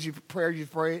forgotten prayers you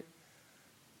prayed?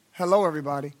 Hello,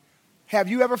 everybody. Have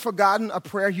you ever forgotten a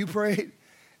prayer you prayed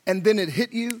and then it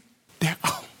hit you that,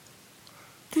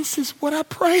 this is what I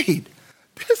prayed.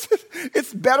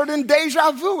 It's better than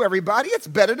deja vu, everybody. It's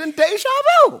better than deja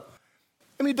vu.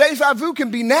 I mean, deja vu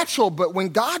can be natural, but when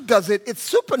God does it, it's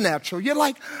supernatural. You're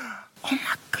like, oh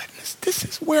my goodness, this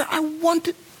is where I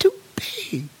wanted to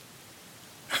be.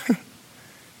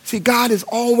 See, God is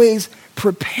always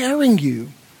preparing you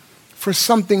for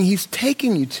something he's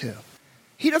taking you to.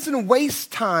 He doesn't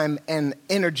waste time and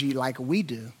energy like we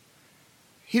do.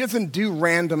 He doesn't do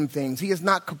random things. He is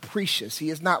not capricious.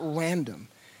 He is not random.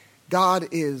 God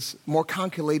is more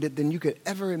calculated than you could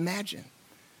ever imagine.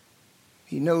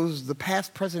 He knows the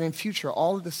past, present, and future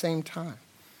all at the same time.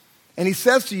 And he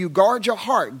says to you, guard your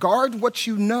heart, guard what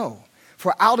you know,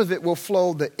 for out of it will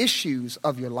flow the issues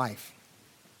of your life.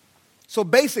 So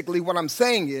basically what I'm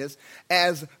saying is,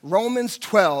 as Romans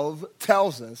 12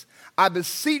 tells us, I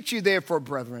beseech you therefore,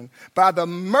 brethren, by the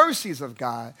mercies of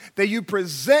God, that you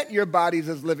present your bodies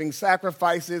as living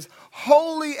sacrifices,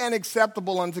 holy and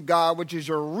acceptable unto God, which is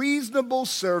your reasonable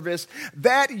service,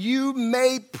 that you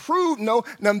may prove, now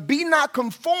be not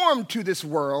conformed to this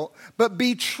world, but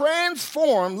be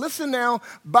transformed, listen now,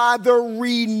 by the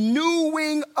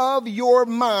renewing of your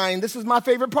mind. This is my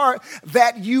favorite part,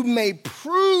 that you may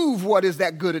prove what is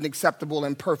that good and acceptable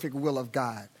and perfect will of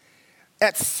God.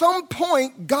 At some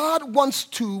point, God wants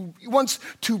to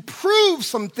prove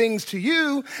some things to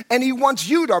you, and he wants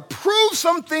you to prove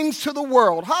some things to the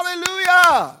world.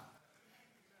 Hallelujah.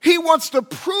 He wants to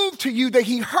prove to you that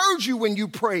he heard you when you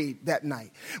prayed that night,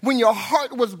 when your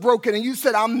heart was broken and you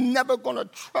said, I'm never going to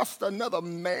trust another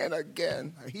man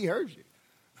again. He heard you.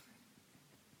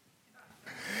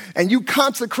 And you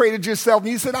consecrated yourself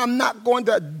and you said, I'm not going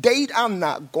to date. I'm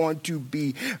not going to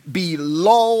be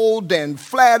lulled and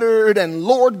flattered and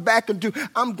lured back into.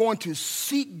 I'm going to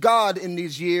seek God in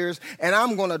these years, and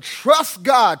I'm going to trust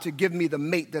God to give me the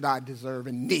mate that I deserve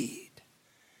and need.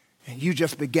 And you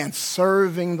just began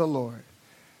serving the Lord.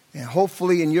 And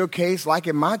hopefully in your case, like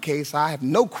in my case, I have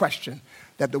no question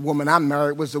that the woman I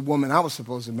married was the woman I was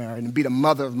supposed to marry and be the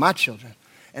mother of my children.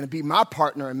 And to be my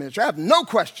partner in ministry. I have no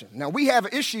question. Now, we have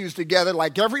issues together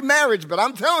like every marriage, but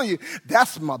I'm telling you,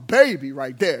 that's my baby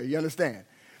right there. You understand?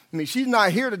 I mean, she's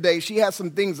not here today. She has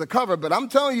some things to cover, but I'm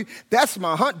telling you, that's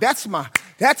my hunt. That's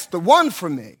the one for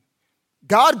me.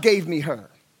 God gave me her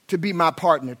to be my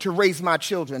partner, to raise my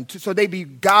children, so they be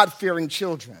God-fearing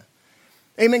children.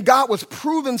 Amen. God was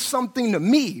proving something to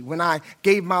me when I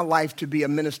gave my life to be a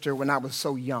minister when I was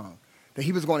so young, that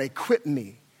he was going to equip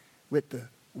me with the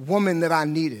woman that I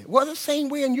needed. Well, the same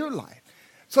way in your life.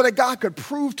 So that God could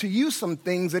prove to you some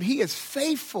things that he is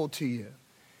faithful to you.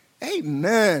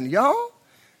 Amen, y'all.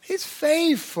 He's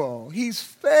faithful. He's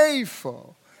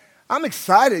faithful. I'm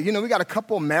excited. We got a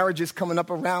couple of marriages coming up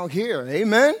around here.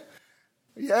 Amen.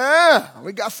 Yeah.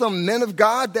 We got some men of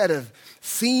God that have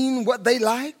seen what they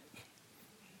like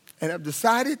and have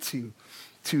decided to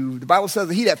the Bible says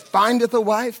that he that findeth a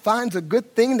wife finds a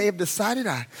good thing. They have decided,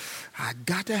 I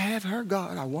got to have her,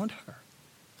 God. I want her.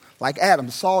 Like Adam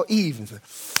saw Eve and said,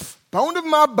 bone of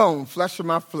my bone, flesh of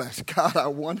my flesh. God, I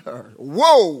want her.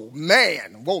 Whoa,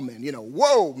 man, woman,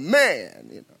 whoa,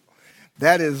 man.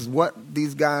 That is what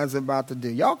these guys are about to do.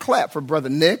 Y'all clap for Brother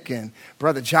Nick and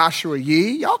Brother Joshua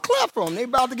Yee. Y'all clap for them. They're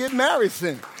about to get married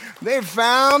soon. They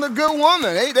found a good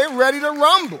woman. They're ready to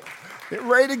rumble. They're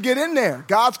ready to get in there.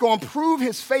 God's going to prove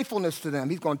his faithfulness to them.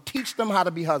 He's going to teach them how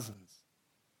to be husbands.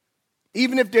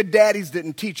 Even if their daddies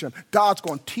didn't teach them, God's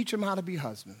going to teach them how to be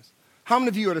husbands. How many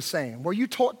of you are the same? Were you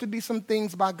taught to be some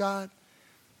things by God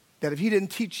that if he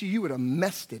didn't teach you, you would have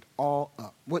messed it all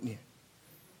up, wouldn't you?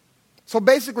 So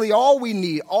basically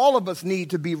all of us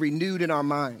need to be renewed in our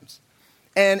minds.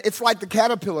 And it's like the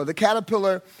caterpillar. The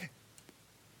caterpillar,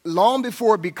 long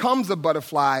before it becomes a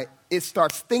butterfly, it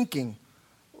starts thinking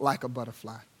like a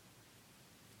butterfly.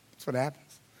 That's what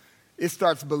happens. It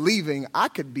starts believing I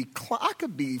could be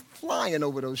flying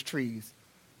over those trees.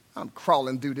 I'm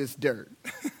crawling through this dirt.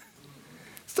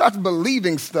 Starts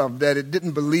believing stuff that it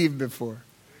didn't believe before.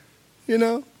 You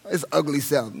know, it's ugly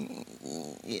self.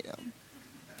 You know.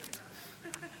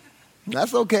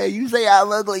 That's okay. You say I'm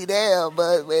ugly now,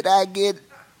 but when I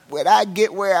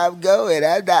get where I'm going,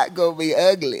 I'm not going to be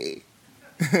ugly.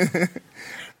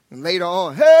 And later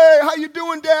on, hey, how you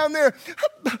doing down there?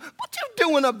 What you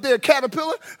doing up there,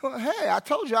 caterpillar? Well, hey, I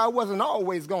told you I wasn't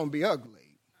always going to be ugly.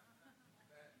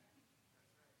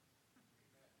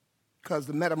 Because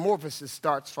the metamorphosis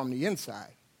starts from the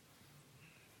inside.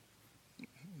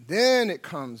 Then it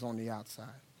comes on the outside.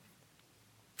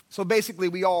 So basically,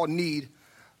 we all need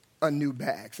a new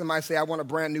bag. Somebody say, I want a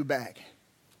brand new bag.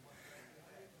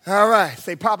 All right.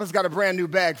 Say, Papa's got a brand new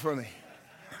bag for me.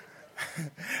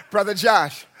 Brother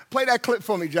Josh, play that clip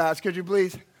for me, Josh. Could you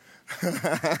please?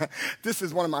 This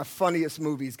is one of my funniest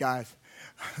movies, guys.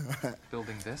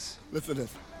 Building this? Listen to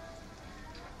this.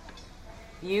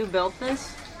 You built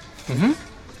this? Mm-hmm.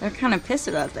 They're kind of pissed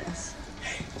about this.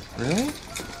 Really?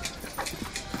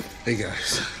 Hey,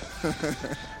 guys.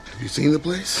 Have you seen the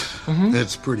place? Mm-hmm.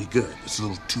 It's pretty good. It's a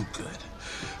little too good.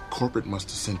 Corporate must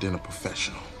have sent in a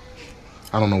professional.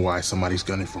 I don't know why somebody's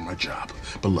gunning for my job.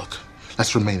 But look,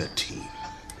 let's remain a team,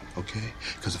 okay?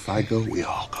 Because if I go, we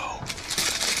all go.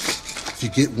 If you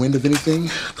get wind of anything,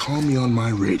 call me on my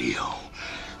radio.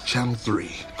 Channel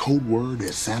 3. Code word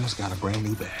is Santa's got a brand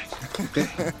new bag,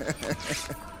 okay?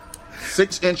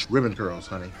 6-inch ribbon curls,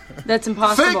 honey. That's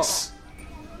impossible. 6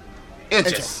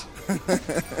 inches.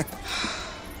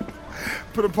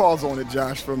 Put a pause on it,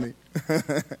 Josh, for me.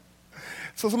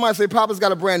 So somebody say, Papa's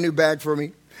got a brand new bag for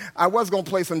me. I was going to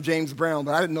play some James Brown,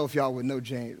 but I didn't know if y'all would know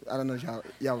James. I don't know if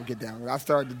y'all would get down with it. I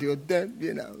started to do a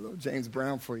little James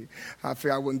Brown for you. I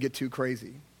figured I wouldn't get too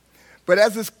crazy. But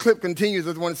as this clip continues,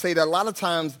 I want to say that a lot of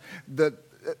times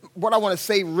what I want to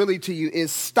say really to you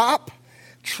is stop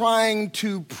trying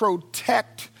to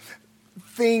protect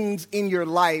things in your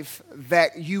life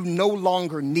that you no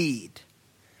longer need.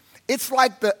 It's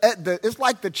like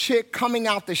the chick coming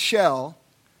out the shell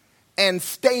and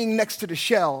staying next to the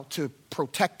shell to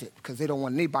protect it because they don't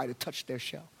want anybody to touch their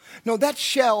shell. No, that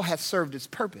shell has served its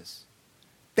purpose.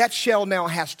 That shell now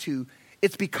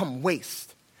it's become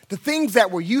waste. The things that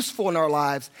were useful in our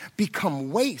lives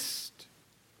become waste.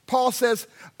 Paul says,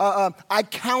 I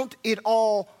count it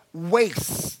all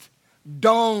waste,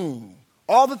 dung,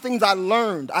 all the things I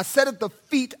learned. I sat at the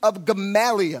feet of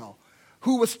Gamaliel,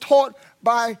 who was taught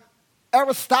by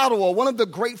Aristotle, one of the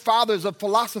great fathers of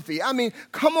philosophy. I mean,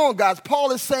 come on, guys.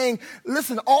 Paul is saying,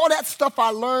 listen, all that stuff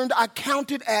I learned, I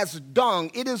count it as dung.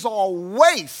 It is all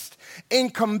waste in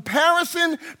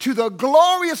comparison to the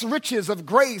glorious riches of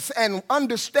grace and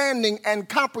understanding and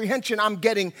comprehension I'm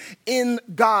getting in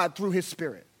God through his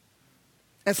Spirit.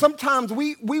 And sometimes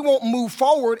we won't move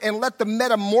forward and let the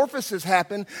metamorphosis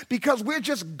happen because we're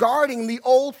just guarding the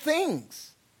old things.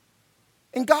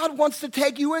 And God wants to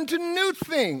take you into new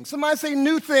things. Somebody say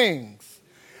new things.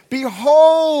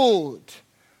 Behold,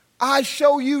 I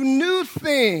show you new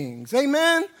things.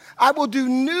 Amen? I will do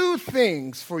new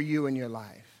things for you in your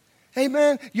life.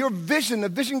 Amen? Your vision, the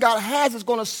vision God has is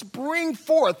going to spring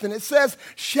forth. And it says,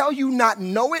 shall you not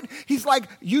know it? He's like,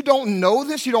 you don't know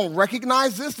this? You don't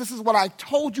recognize this? This is what I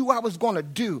told you I was going to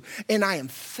do. And I am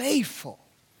faithful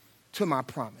to my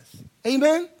promise.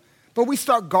 Amen? But we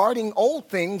start guarding old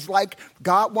things like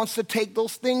God wants to take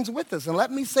those things with us. And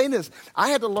let me say this. I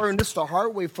had to learn this the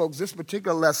hard way, folks, this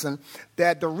particular lesson,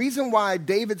 that the reason why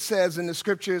David says in the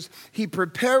scriptures, he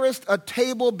prepareth a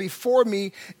table before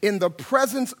me in the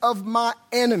presence of my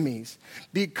enemies,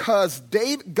 because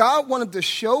God wanted to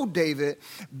show David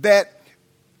that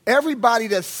everybody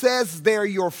that says they're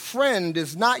your friend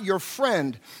is not your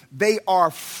friend. They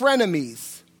are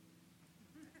frenemies.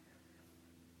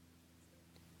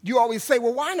 You always say,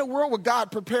 well, why in the world would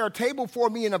God prepare a table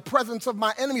for me in the presence of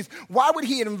my enemies? Why would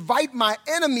he invite my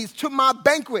enemies to my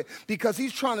banquet? Because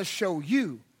he's trying to show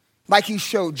you, like he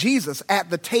showed Jesus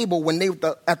at the table when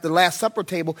at the Last Supper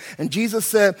table. And Jesus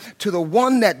said, to the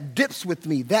one that dips with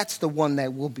me, that's the one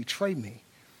that will betray me.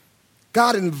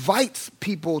 God invites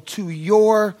people to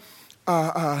your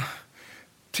not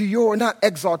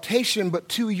exaltation, but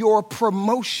to your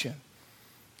promotion.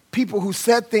 People who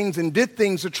said things and did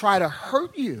things to try to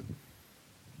hurt you,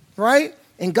 right?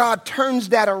 And God turns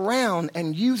that around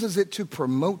and uses it to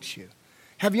promote you.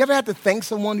 Have you ever had to thank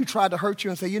someone who tried to hurt you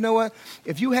and say, you know what?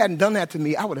 If you hadn't done that to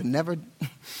me, I would have never,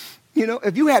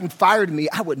 if you hadn't fired me,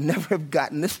 I would never have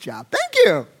gotten this job. Thank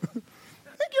you.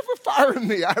 Thank you for firing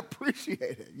me. I appreciate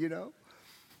it,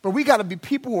 But we got to be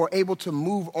people who are able to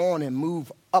move on and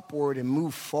move upward and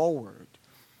move forward.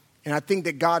 And I think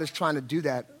that God is trying to do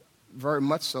that very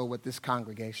much so with this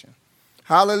congregation.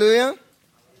 Hallelujah.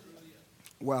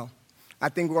 Well, I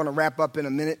think we're going to wrap up in a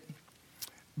minute.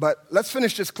 But let's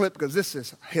finish this clip because this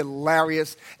is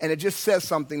hilarious. And it just says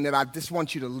something that I just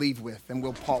want you to leave with. And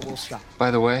we'll stop.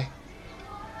 By the way,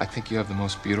 I think you have the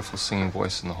most beautiful singing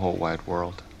voice in the whole wide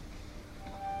world.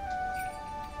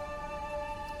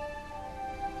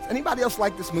 Does anybody else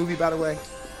like this movie, by the way?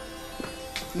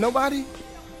 Nobody?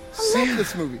 I love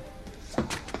this movie.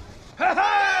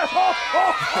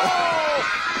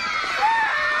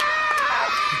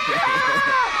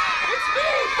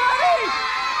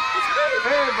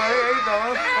 Hey, buddy, how you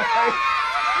doing?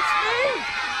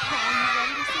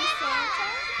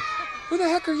 Who the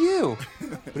heck are you?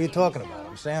 What are you talking about?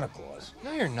 I'm Santa Claus.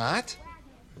 No, you're not.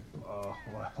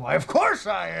 Why, of course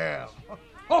I am.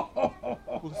 Well,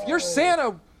 if you're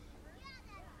Santa,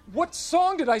 what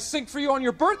song did I sing for you on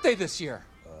your birthday this year?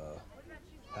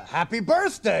 Happy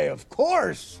birthday, of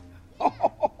course. How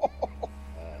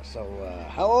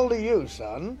old are you,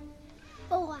 son?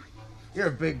 4. You're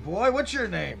a big boy. What's your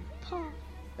name? Paul.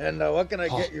 And what can I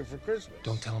Paul, get you for Christmas?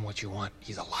 Don't tell him what you want.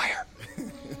 He's a liar.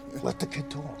 Let the kid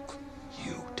talk.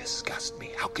 You disgust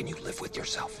me. How can you live with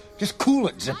yourself? Just cool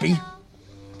it, Zippy.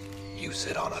 You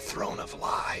sit on a throne of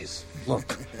lies.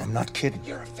 Look, I'm not kidding.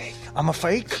 You're a fake. I'm a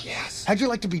fake? Yes. How'd you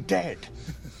like to be dead?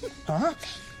 Huh?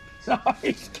 No,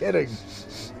 he's kidding.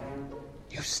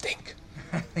 You stink.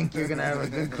 I think you're gonna have a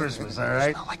good Christmas, all You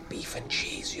right? smell like beef and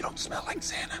cheese. You don't smell like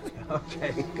Santa.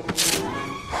 Okay.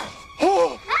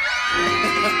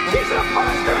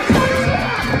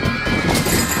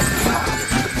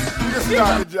 This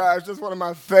spot, Josh, that's one of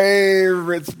my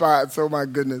favorite spots. Oh, my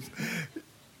goodness.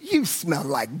 You smell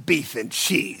like beef and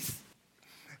cheese.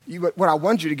 What I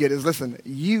want you to get is, listen,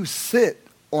 you sit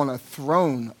on a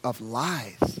throne of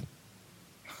lies.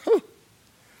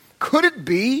 Could it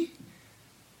be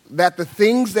that the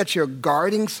things that you're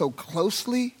guarding so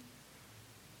closely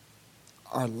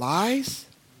are lies?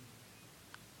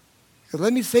 'Cause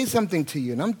let me say something to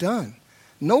you, and I'm done.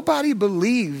 Nobody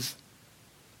believes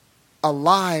a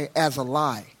lie as a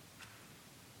lie.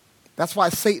 That's why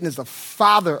Satan is the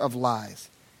father of lies.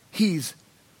 He's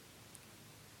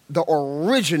the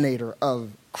originator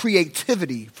of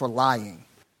creativity for lying.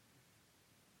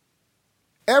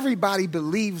 Everybody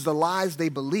believes the lies they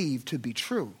believe to be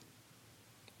true.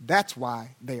 That's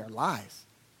why they are lies.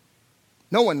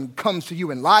 No one comes to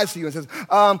you and lies to you and says,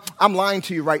 I'm lying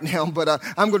to you right now, but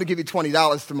I'm going to give you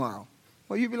 $20 tomorrow.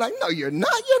 Well, you'd be like, no, you're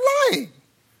not. You're lying.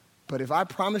 But if I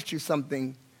promised you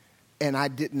something and I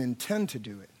didn't intend to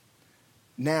do it,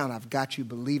 now I've got you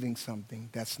believing something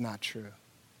that's not true.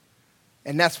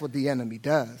 And that's what the enemy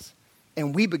does.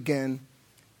 And we begin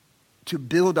to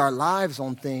build our lives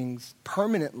on things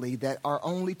permanently that are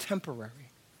only temporary.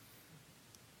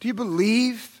 Do you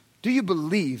believe? Do you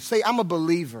believe? Say, I'm a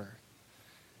believer.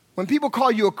 When people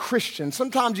call you a Christian,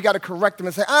 sometimes you got to correct them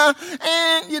and say, I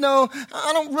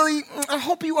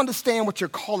hope you understand what you're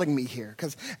calling me here,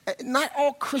 because not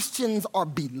all Christians are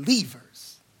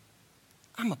believers.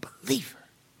 I'm a believer.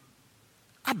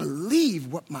 I believe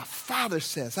what my Father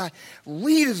says. I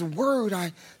read His Word.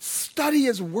 I study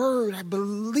His Word. I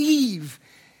believe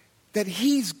that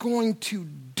He's going to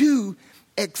do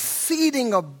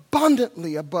exceeding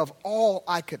abundantly above all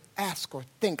I could ask or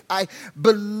think. I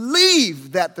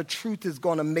believe that the truth is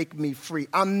going to make me free.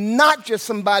 I'm not just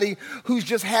somebody who's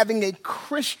just having a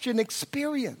Christian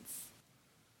experience.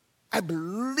 I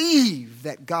believe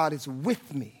that God is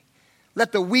with me.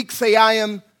 Let the weak say, I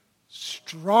am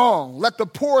strong. Let the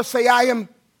poor say, I am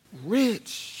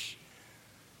rich.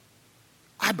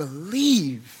 I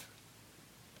believe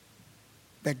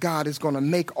that God is going to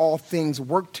make all things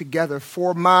work together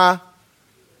for my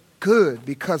good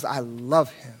because I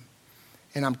love Him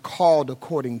and I'm called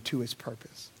according to His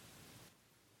purpose.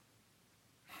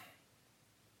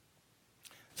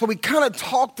 So we kind of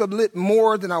talked a bit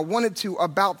more than I wanted to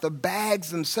about the bags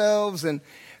themselves and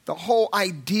the whole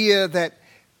idea that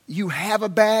you have a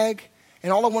bag.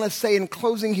 And all I want to say in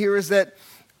closing here is that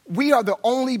we are the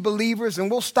only believers,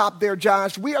 and we'll stop there,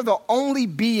 Josh. We are the only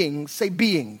beings, say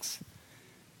beings,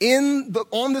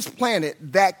 on this planet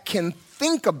that can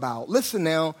think about, listen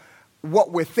now,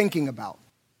 what we're thinking about.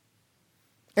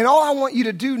 And all I want you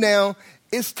to do now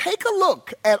is take a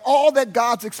look at all that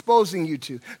God's exposing you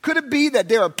to. Could it be that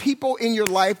there are people in your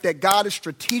life that God has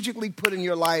strategically put in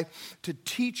your life to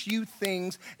teach you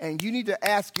things, and you need to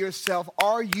ask yourself,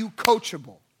 are you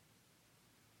coachable?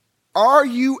 Are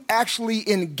you actually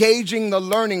engaging the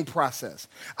learning process?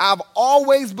 I've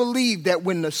always believed that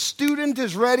when the student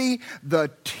is ready, the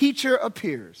teacher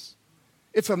appears.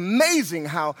 It's amazing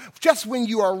how just when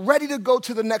you are ready to go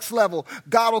to the next level,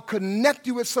 God will connect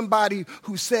you with somebody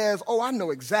who says, oh, I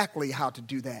know exactly how to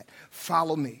do that.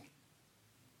 Follow me.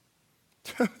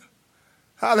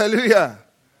 Hallelujah.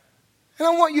 And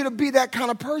I want you to be that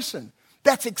kind of person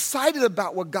that's excited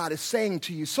about what God is saying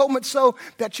to you, so much so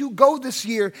that you go this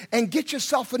year and get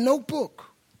yourself a notebook.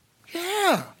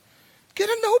 Yeah, get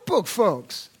a notebook,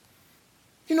 folks.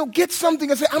 You know, get something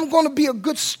and say, I'm going to be a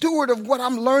good steward of what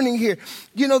I'm learning here.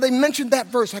 You know, they mentioned that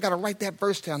verse. I got to write that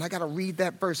verse down. I got to read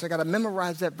that verse. I got to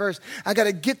memorize that verse. I got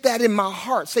to get that in my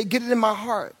heart. Say, get it in my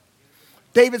heart.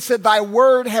 David said, thy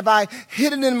word have I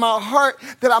hidden in my heart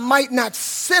that I might not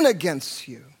sin against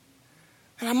you.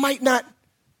 And I might not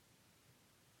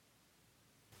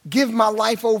give my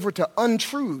life over to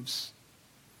untruths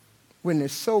when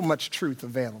there's so much truth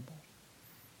available.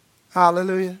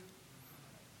 Hallelujah.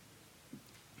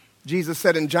 Jesus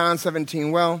said in John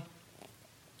 17, well,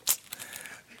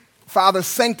 Father,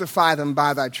 sanctify them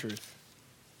by thy truth.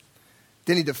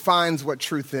 Then he defines what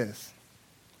truth is.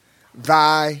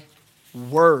 Thy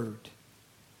word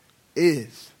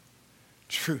is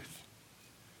truth.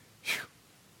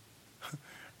 Whew.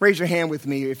 Raise your hand with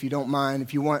me if you don't mind,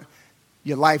 if you want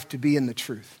your life to be in the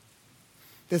truth.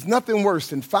 There's nothing worse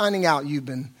than finding out you've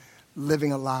been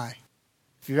living a lie.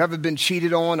 If you've ever been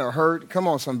cheated on or hurt, come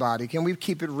on, somebody. Can we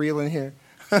keep it real in here?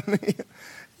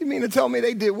 You mean to tell me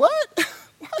they did what?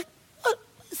 What?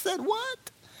 You said what?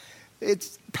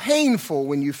 It's painful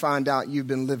when you find out you've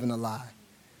been living a lie.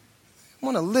 You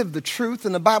want to live the truth,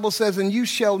 and the Bible says, and you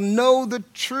shall know the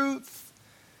truth,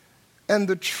 and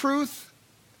the truth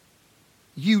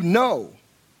you know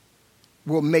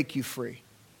will make you free.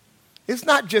 It's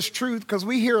not just truth, because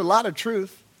we hear a lot of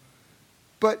truth.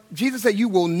 But Jesus said you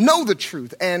will know the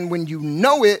truth. And when you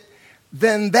know it,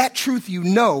 then that truth you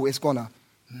know is going to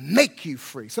make you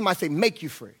free. Somebody say make you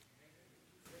free.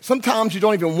 Sometimes you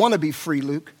don't even want to be free,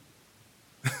 Luke.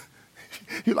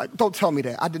 You're like, don't tell me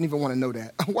that. I didn't even want to know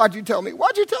that. Why'd you tell me?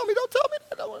 Why'd you tell me? Don't tell me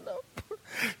that. I don't want to know.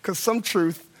 Because some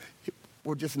truth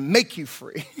will just make you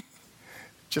free.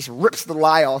 Just rips the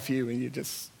lie off you and you're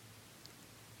just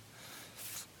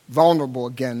vulnerable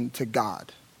again to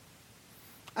God.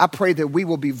 I pray that we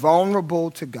will be vulnerable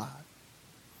to God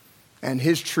and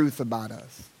his truth about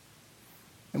us.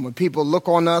 And when people look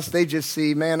on us, they just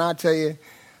see, man, I tell you,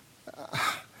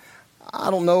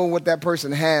 I don't know what that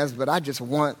person has, but I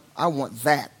want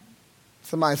that.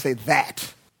 Somebody say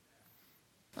that.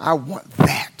 I want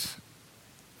that.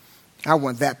 I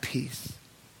want that peace.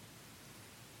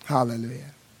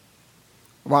 Hallelujah.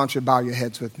 Why don't you bow your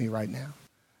heads with me right now?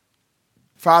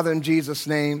 Father, in Jesus'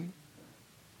 name,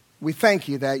 we thank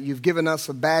you that you've given us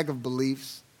a bag of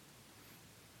beliefs,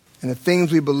 and the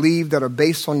things we believe that are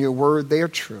based on your word, they are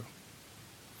true.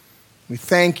 We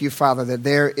thank you, Father, that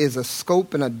there is a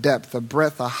scope and a depth, a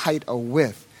breadth, a height, a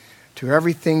width to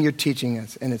everything you're teaching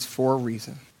us, and it's for a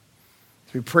reason.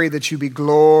 So we pray that you be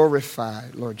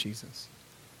glorified, Lord Jesus.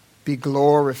 Be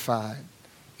glorified.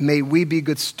 May we be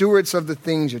good stewards of the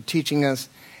things you're teaching us,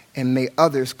 and may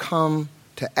others come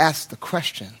to ask the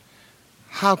question,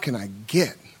 how can I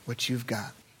get what you've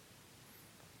got?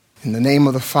 In the name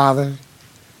of the Father,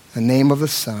 the name of the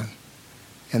Son,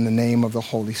 and the name of the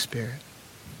Holy Spirit.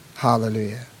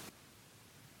 Hallelujah.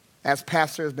 As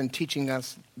Pastor has been teaching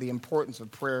us the importance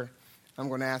of prayer, I'm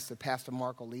going to ask that Pastor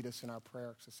Mark will lead us in our prayer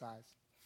exercise.